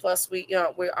 and plus we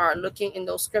are looking in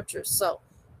those scriptures. So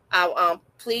I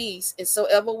please, and so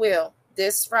ever will,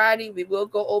 this Friday we will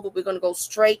go over. We're going to go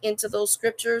straight into those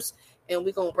scriptures, and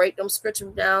we're going to break them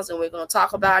scriptures down, and we're going to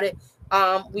talk about it.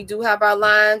 We do have our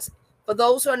lines for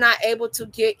those who are not able to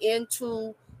get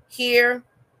into here,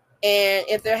 and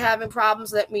if they're having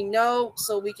problems, let me know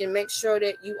so we can make sure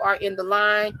that you are in the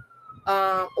line.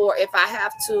 Or if I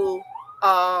have to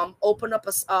open up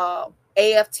a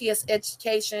AFTS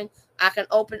Education, I can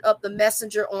open up the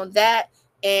messenger on that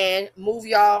and move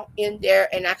y'all in there,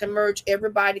 and I can merge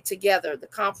everybody together, the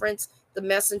conference, the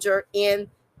messenger, in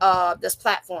this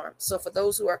platform. So for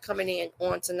those who are coming in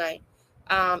on tonight,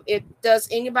 does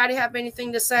anybody have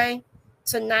anything to say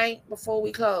tonight before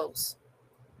we close?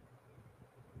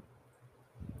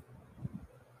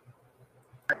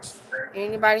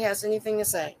 Anybody has anything to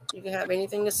say? You can have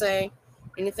anything to say,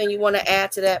 anything you want to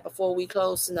add to that before we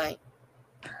close tonight.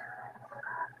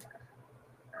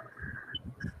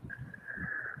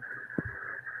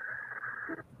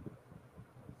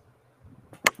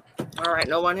 All right,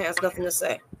 no one has nothing to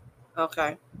say.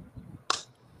 Okay.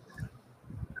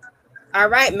 All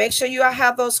right, make sure you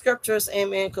have those scriptures,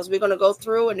 amen, because we're going to go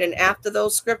through, and then after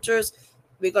those scriptures,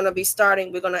 we're going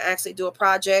to actually do a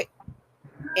project,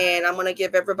 and I'm going to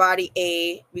give everybody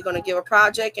we're going to give a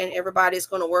project, and everybody's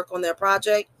going to work on their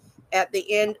project. At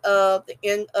the end of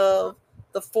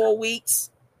the 4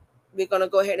 weeks, we're going to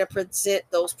go ahead and present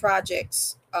those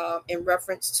projects in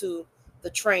reference to the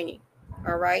training.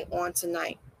 All right, on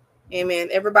tonight. Amen.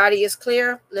 Everybody is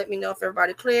clear? Let me know if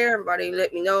everybody clear. Everybody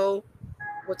let me know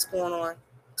what's going on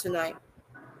tonight.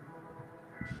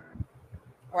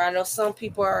 Or I know some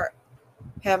people are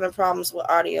having problems with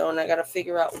audio, and I got to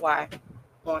figure out why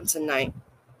on tonight.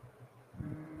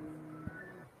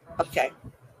 Okay.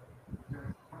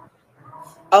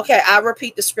 Okay, I'll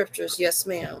repeat the scriptures. Yes,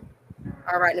 ma'am.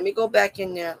 All right, let me go back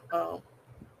in there,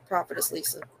 Prophetess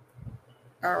Lisa.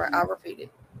 All right, I'll repeat it.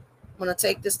 I'm going to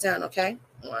take this down, okay?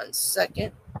 1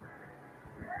 second.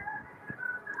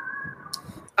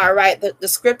 All right, the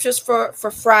scriptures for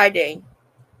Friday,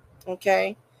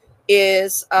 okay,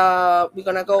 is we're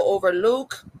going to go over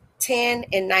Luke 10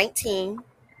 and 19.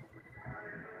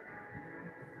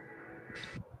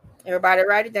 Everybody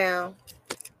write it down.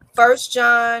 1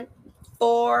 John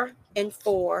 4 and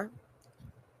 4.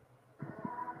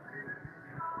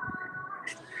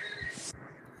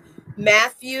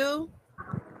 Matthew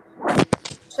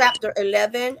chapter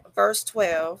 11, verse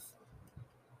 12.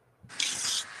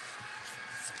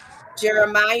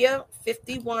 Jeremiah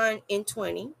 51 and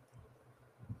 20.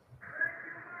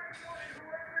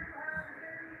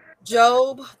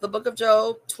 Job, the book of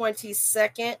Job,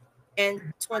 22nd and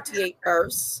 28th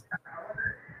verse.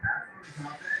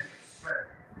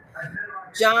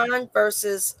 John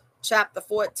verses chapter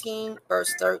 14,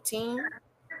 verse 13.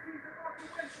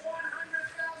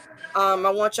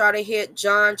 I want y'all to hit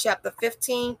John chapter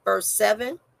 15, verse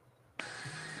 7.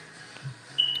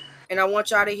 And I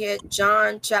want y'all to hit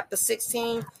John chapter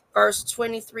 16, verse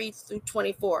 23 through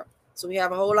 24. So we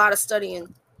have a whole lot of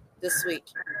studying this week.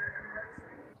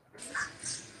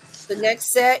 The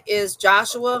next set is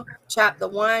Joshua chapter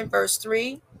 1, verse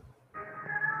 3.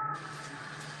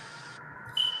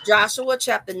 Joshua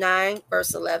chapter 9,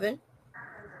 verse 11.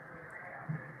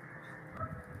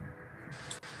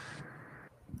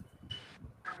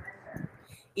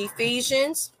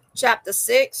 Ephesians chapter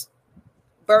 6,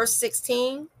 verse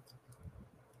 16.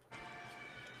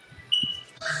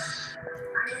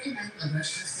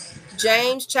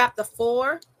 James chapter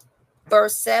 4,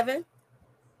 verse 7.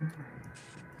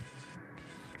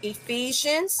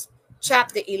 Ephesians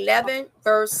chapter 11,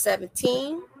 verse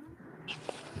 17.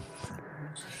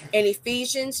 And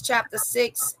Ephesians chapter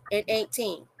 6 and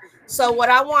 18. So what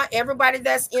I want everybody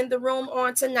that's in the room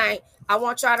on tonight, I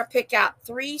want y'all to pick out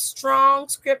 3 strong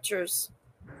scriptures.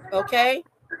 Okay?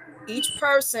 Each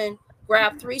person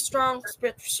grab 3 strong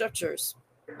scriptures.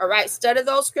 All right, study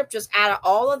those scriptures out of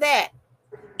all of that.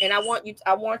 And I want you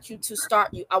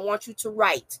to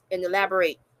write and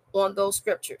elaborate on those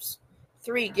scriptures.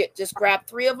 Just grab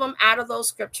 3 of them out of those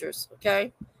scriptures,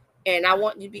 okay? And I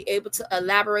want you to be able to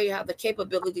elaborate, have the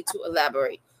capability to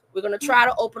elaborate. We're going to try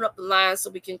to open up the line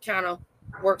so we can kind of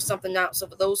work something out. So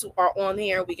for those who are on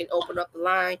here, we can open up the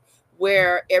line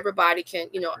where everybody can,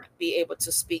 be able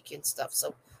to speak and stuff.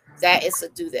 So that is to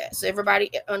do that. So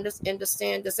everybody understand.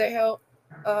 Does that help,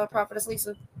 Prophetess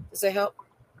Lisa? Does that help?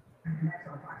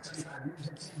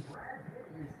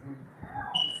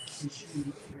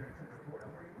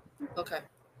 Okay.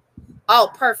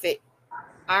 Oh, perfect.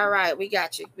 All right, we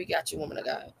got you. We got you, woman of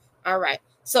God. All right.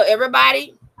 So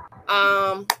everybody,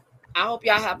 I hope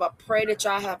y'all pray that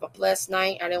y'all have a blessed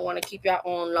night. I didn't want to keep y'all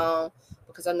on long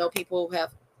because I know people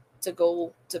have to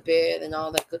go to bed and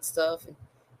all that good stuff.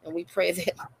 And we pray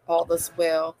that all is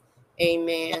well.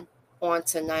 Amen. On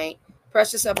tonight.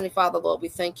 Precious Heavenly Father, Lord, we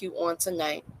thank you on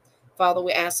tonight. Father,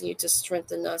 we're asking you to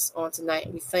strengthen us on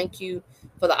tonight. We thank you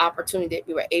for the opportunity that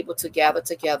we were able to gather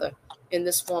together in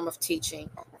this form of teaching.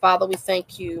 Father, we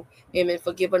thank you, amen,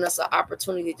 for giving us an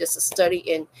opportunity just to study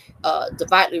and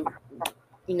divinely,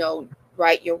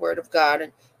 write your word of God.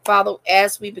 And Father,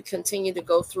 as we continue to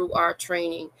go through our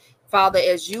training, Father,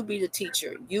 as you be the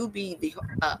teacher, you be the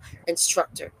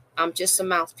instructor. I'm just a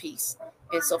mouthpiece.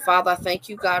 And so, Father, I thank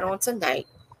you, God, on tonight.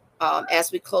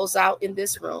 As we close out in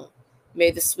this room, may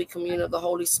the sweet communion of the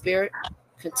Holy Spirit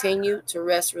continue to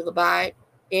rest, rule, abide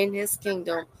in his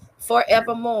kingdom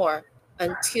forevermore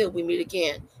until we meet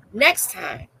again. Next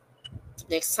time,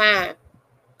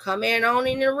 come on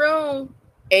in the room.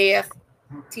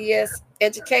 AFTS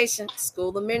Education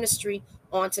School of Ministry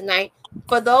on tonight.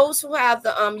 For those who have the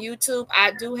YouTube,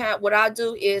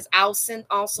 I'll send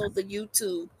also the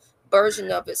YouTube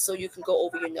version of it so you can go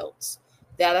over your notes.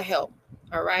 That'll help.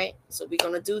 All right. So we're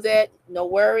gonna do that. No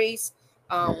worries.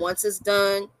 Once it's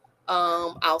done,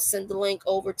 I'll send the link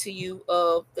over to you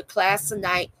of the class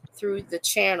tonight through the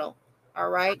channel. All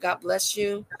right. God bless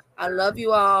you. I love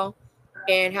you all.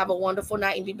 And have a wonderful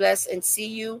night and be blessed. And see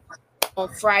you on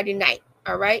Friday night.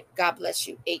 All right. God bless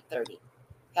you. 8:30.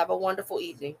 Have a wonderful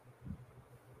evening.